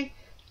Shay.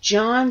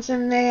 John's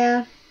in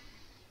there.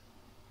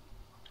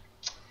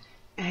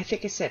 And I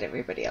think I said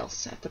everybody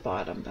else at the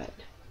bottom, but...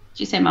 Did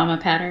you say Mama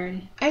Pat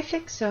already? I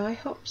think so. I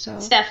hope so.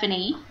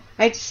 Stephanie.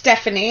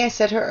 Stephanie. I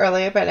said her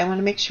earlier, but I want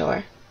to make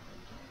sure.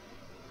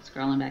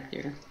 Scrolling back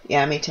through.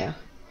 Yeah, me too.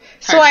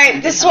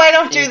 This is why I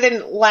don't do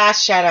the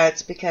last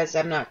shout-outs, because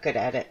I'm not good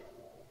at it.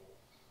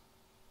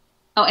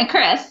 Oh, and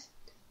Chris.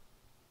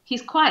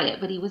 He's quiet,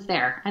 but he was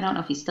there. I don't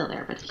know if he's still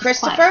there, but he's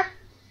Christopher? Quiet.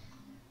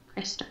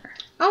 Christopher.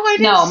 Oh, I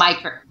didn't...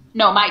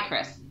 my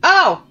Chris.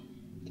 Oh,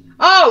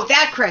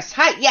 that Chris.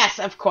 Hi. Yes,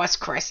 of course,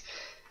 Chris.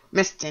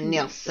 Mr.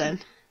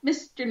 Nielsen.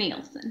 Mr.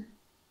 Nielsen.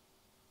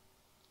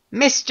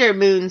 Mr.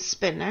 Moon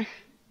Spinner.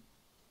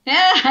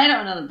 Yeah, I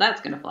don't know that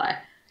that's going to fly.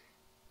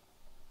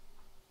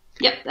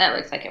 Yep, that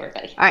looks like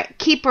everybody. All right,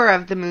 keeper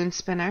of the Moon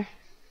Spinner.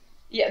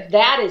 Yeah,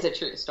 that is a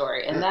true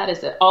story, and that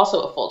is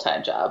also a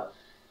full-time job.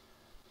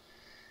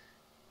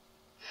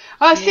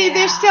 Oh, see,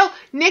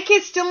 Nick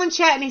is still in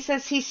chat, and he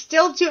says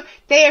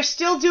they are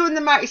still doing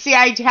the, see,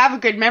 I have a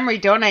good memory,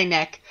 don't I,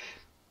 Nick?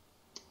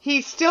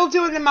 He's still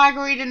doing the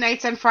margarita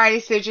nights on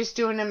Fridays, they're just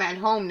doing them at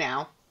home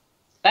now.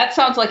 That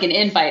sounds like an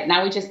invite.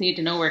 Now we just need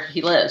to know where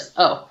he lives.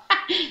 Oh,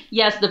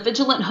 yes, the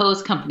Vigilant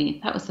Hose Company.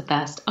 That was the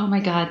best. Oh,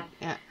 my God.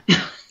 Yeah.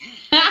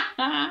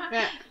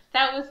 Yeah.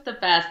 That was the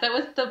best. That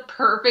was the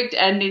perfect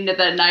ending to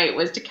the night,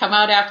 was to come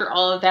out after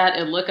all of that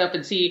and look up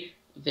and see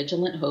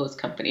Vigilant Hose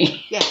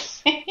Company.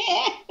 Yes.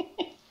 I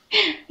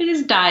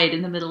just died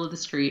in the middle of the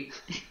street.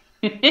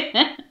 Chris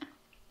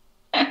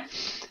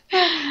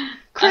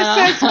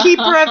says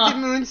keeper of the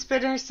Moon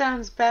Spinner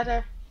sounds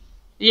better.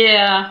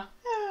 Yeah.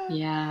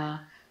 Yeah.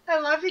 I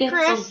love you,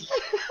 Chris.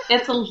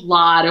 It's a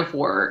lot of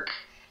work.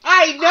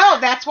 I know.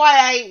 That's why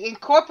I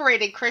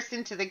incorporated Chris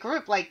into the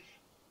group. Like,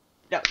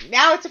 no,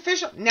 now it's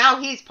official.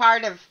 Now he's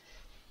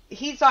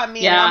on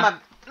me and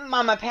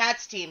Mama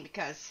Pat's team,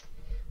 because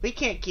we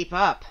can't keep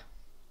up.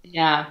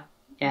 Yeah.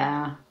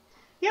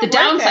 The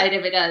downside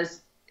of it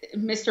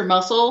Mr.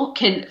 Muscle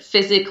can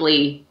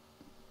physically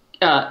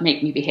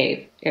make me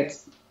behave.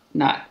 It's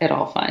not at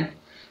all fun.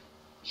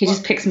 He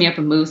just picks me up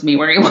and moves me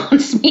where he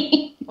wants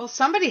me. Well,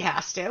 somebody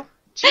has to.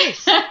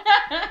 Jeez.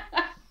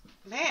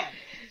 Man,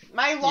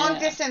 my long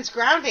distance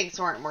groundings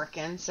weren't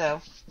working,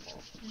 so.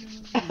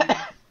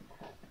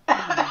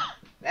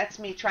 That's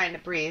me trying to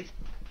breathe.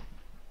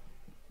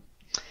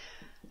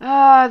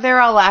 They're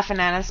all laughing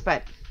at us,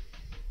 but.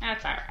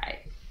 That's all right.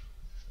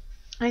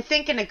 I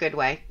think in a good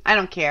way. I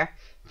don't care.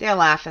 They're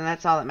laughing.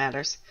 That's all that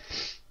matters.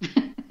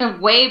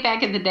 Way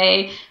back in the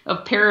day, a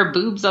pair of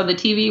boobs on the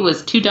TV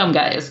was two dumb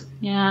guys.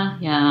 Yeah.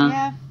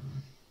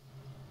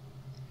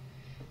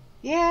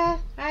 Yeah,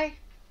 I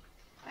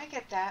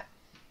get that.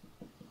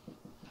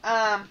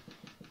 Are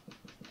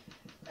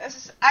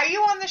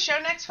you on the show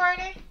next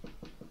Friday?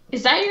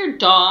 Is that your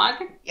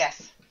dog?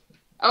 Yes.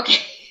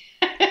 Okay.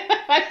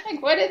 I'm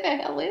like, what in the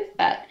hell is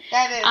that?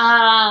 That is.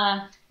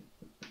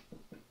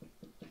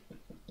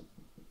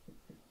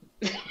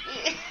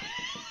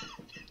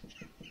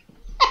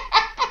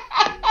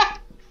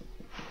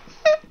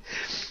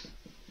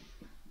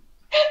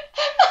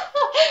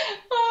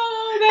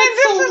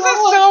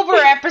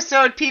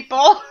 Episode,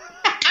 people.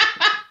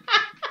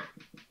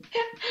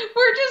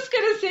 We're just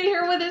gonna sit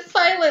here with it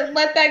silent and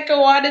let that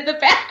go on in the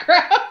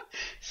background.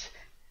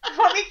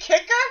 Want me to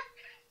kick her?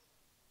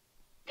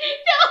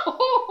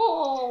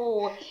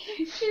 No,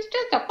 she's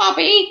just a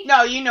puppy.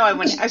 No, you know I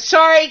wouldn't. I'm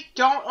sorry.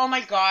 Don't. Oh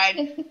my God.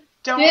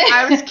 Don't.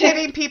 I was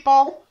kidding,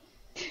 people.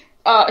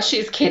 Oh,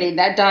 she's kidding.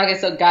 That dog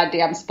is so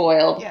goddamn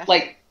spoiled. Yes.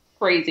 Like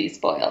crazy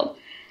spoiled.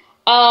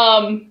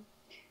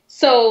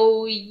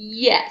 So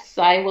yes,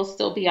 I will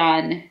still be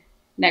on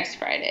next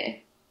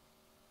Friday.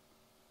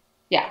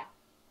 Yeah.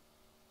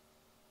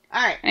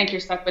 All right. I think you're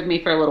stuck with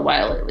me for a little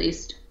while at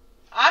least.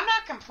 I'm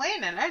not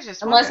complaining.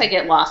 Unless I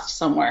get lost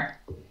somewhere.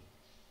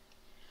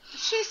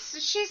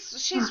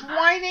 She's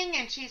whining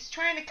and she's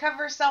trying to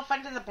cover herself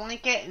under the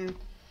blanket and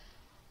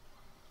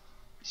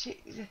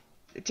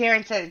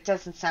Darren said it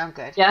doesn't sound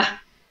good. Yeah.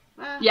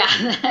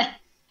 Yeah.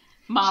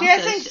 Mom she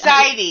has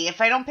anxiety.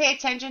 If I don't pay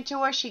attention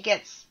to her, she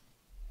gets.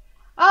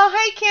 Oh,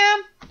 hey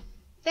Kim.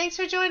 Thanks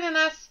for joining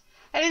us.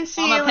 I didn't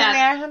see you in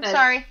there. I'm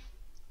sorry.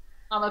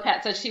 Mama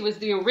Pat said she was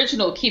the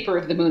original keeper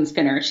of the moon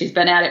spinner. She's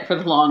been at it for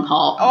the long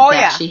haul. Oh,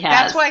 yeah. She has.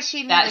 That's why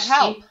she needed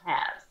help. She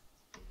has.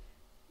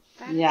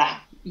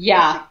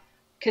 Yeah.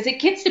 Because it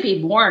gets to be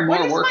more and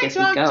more work as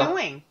we go. What is my dog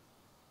doing?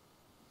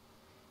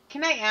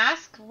 Can I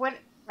ask? What?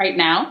 Right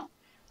now?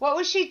 What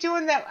was she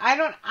doing that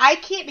I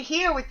can't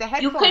hear with the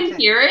headphones? You couldn't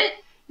hear it?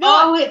 No.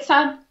 Oh,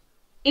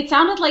 it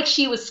sounded like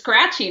she was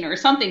scratching or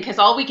something because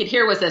all we could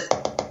hear was this.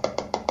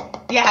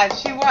 Yeah,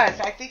 she was.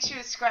 I think she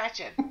was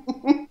scratching.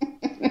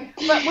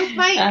 But with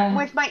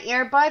my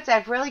earbuds, I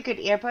have really good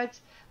earbuds.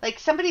 Like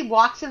somebody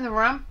walks in the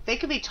room, they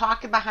could be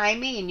talking behind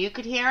me, and you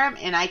could hear them,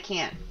 and I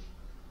can't.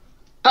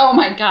 Oh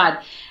my God.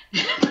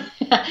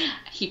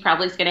 He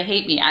probably is going to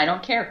hate me. I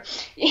don't care.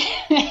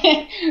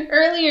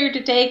 Earlier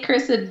today,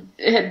 Chris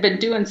had been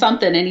doing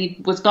something, and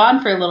he was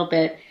gone for a little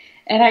bit.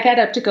 And I got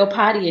up to go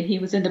potty, and he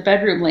was in the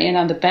bedroom laying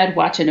on the bed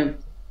watching a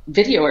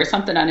video or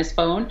something on his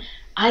phone.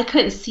 I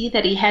couldn't see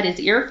that he had his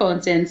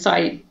earphones in, so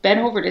I bent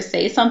over to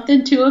say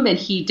something to him, and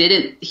he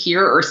didn't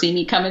hear or see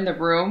me come in the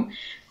room.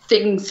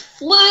 Things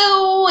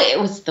flew. It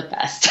was the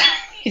best.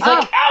 He's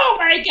like, oh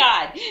my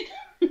God.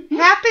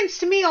 Happens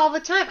to me all the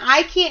time.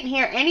 I can't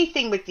hear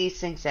anything with these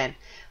things in.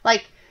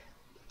 Like,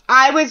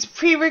 I was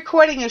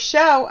pre-recording a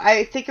show.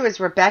 I think it was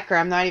Rebecca.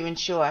 I'm not even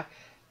sure.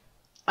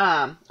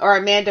 Or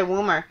Amanda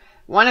Woomer.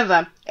 One of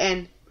them.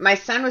 And my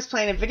son was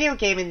playing a video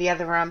game in the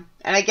other room.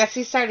 And I guess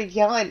he started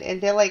yelling.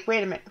 And they're like,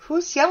 wait a minute.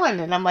 Who's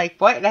yelling? And I'm like,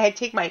 what? And I had to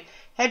take my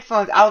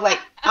headphones. I was like,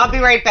 I'll be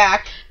right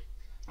back.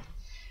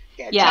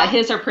 Yeah,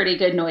 his are pretty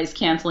good noise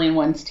canceling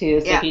ones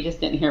too. So he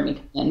just didn't hear me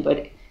come in.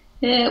 But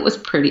it was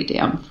pretty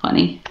damn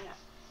funny. Yeah.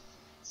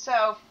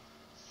 So,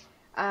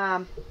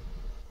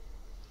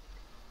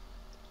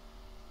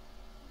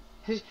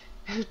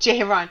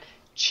 J-Ron,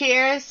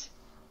 cheers,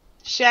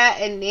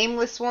 Shat, and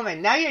Nameless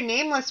Woman. Now you're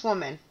Nameless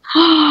Woman.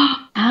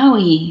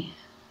 Owie.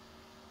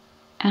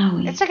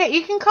 It's okay.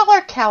 You can call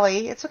her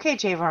Kelly. It's okay,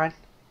 J-Ron.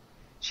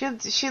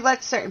 She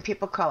lets certain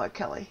people call her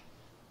Kelly.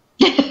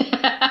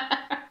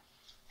 I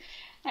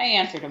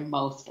answer to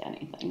most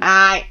anything.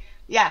 Let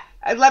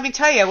me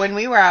tell you, when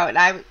we were out,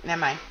 never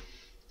mind.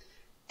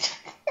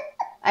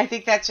 I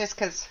think that's just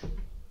because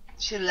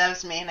she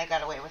loves me and I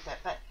got away with it.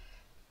 But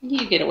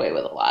you get away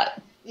with a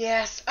lot.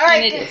 Yes. All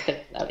right. And it is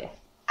good. Oh, yeah.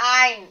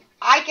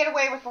 I get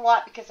away with a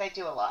lot because I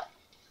do a lot.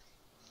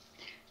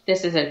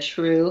 This is a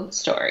true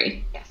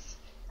story. Yes.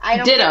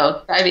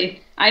 Ditto. I mean,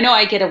 I know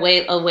I get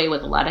away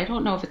with a lot. I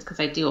don't know if it's because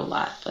I do a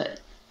lot, but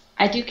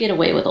I do get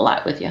away with a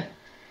lot with you.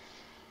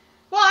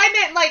 Well, I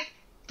meant like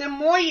the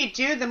more you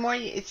do, the more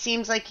it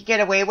seems like you get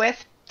away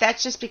with.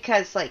 That's just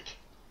because like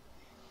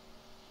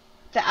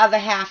the other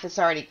half is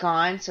already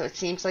gone, so it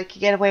seems like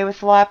you get away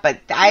with a lot. But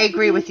I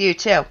agree with you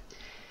too.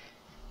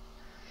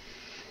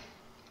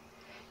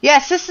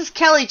 Yes, this is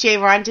Kelly,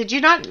 J-Ron. Did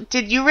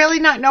you really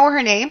not know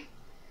her name?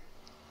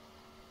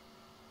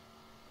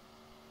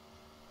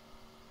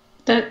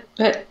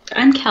 But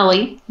I'm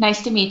Kelly.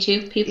 Nice to meet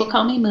you. People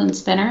call me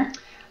Moonspinner.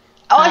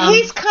 Oh,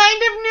 he's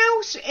kind of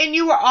new, and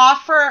you were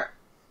off for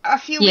a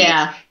few weeks.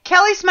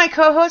 Kelly's my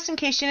co-host, in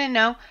case you didn't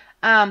know.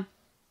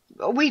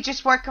 We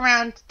just work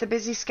around the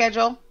busy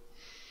schedule.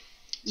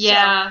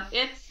 Yeah,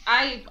 so.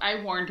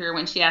 I warned her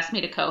when she asked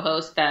me to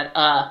co-host that.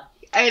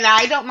 And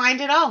I don't mind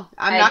at all.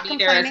 I'm not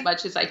complaining. I'd be there as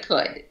much as I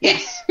could.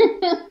 Yes.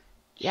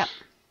 Yep.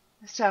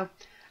 So,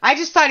 I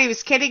just thought he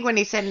was kidding when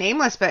he said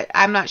nameless, but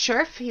I'm not sure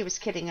if he was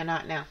kidding or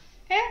not now.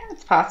 Yeah,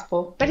 it's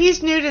possible. But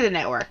he's new to the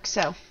network,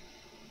 so.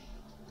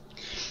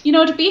 You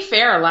know, to be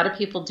fair, a lot of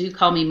people do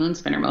call me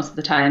Moonspinner most of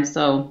the time,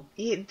 so.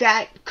 Yeah,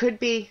 that could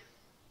be.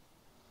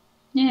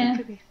 Yeah.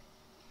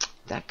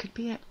 That could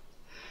be it.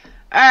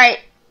 All right.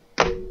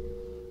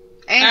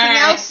 Anything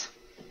else?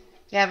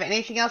 You have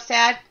anything else to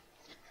add?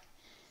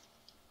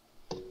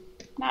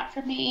 Not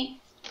for me.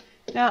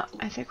 No,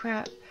 I think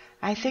we're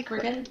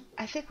good.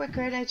 I think we're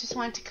good. I just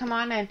wanted to come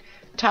on and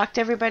talk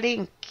to everybody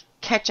and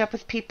catch up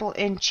with people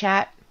in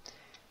chat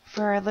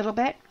for a little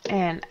bit.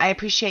 And I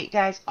appreciate you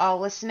guys all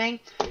listening.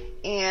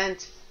 And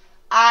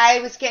I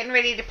was getting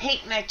ready to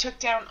paint and I took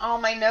down all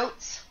my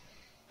notes.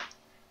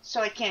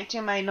 So I can't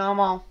do my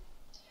normal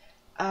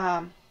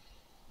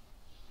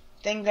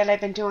thing that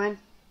I've been doing.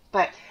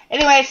 But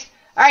anyways,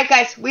 all right,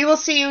 guys, we will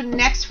see you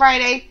next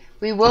Friday.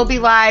 We will be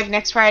live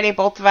next Friday,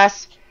 both of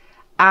us.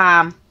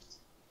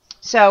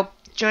 So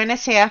join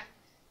us here.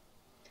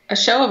 A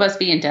show of us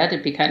being dead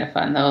would be kind of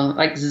fun, though.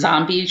 Like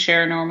zombie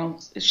Shay's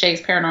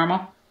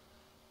Paranormal.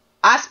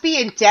 Us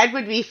being dead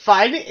would be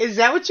fun? Is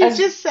that what you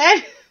just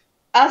said?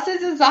 Us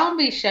is a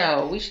zombie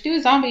show. We should do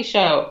a zombie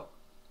show.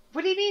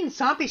 What do you mean,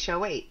 zombie show?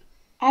 Wait.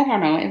 I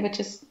don't know. It would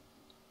just,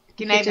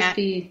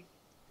 be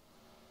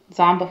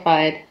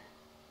zombified.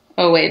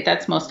 Oh, wait.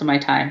 That's most of my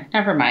time.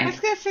 Never mind. I was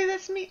going to say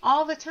that's me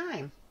all the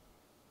time.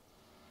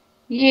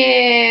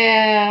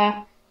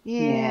 Yeah.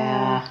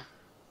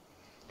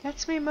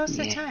 That's me most of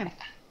the time.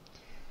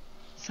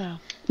 So.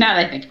 Now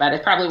that I think about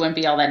it, probably wouldn't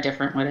be all that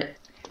different, would it?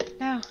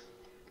 No.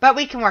 But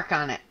we can work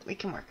on it.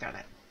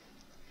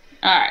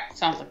 All right.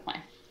 Sounds like a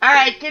plan. All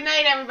right. Good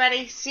night,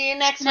 everybody. See you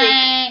next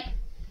week.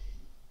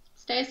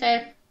 Stay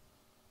safe.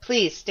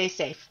 Please stay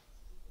safe.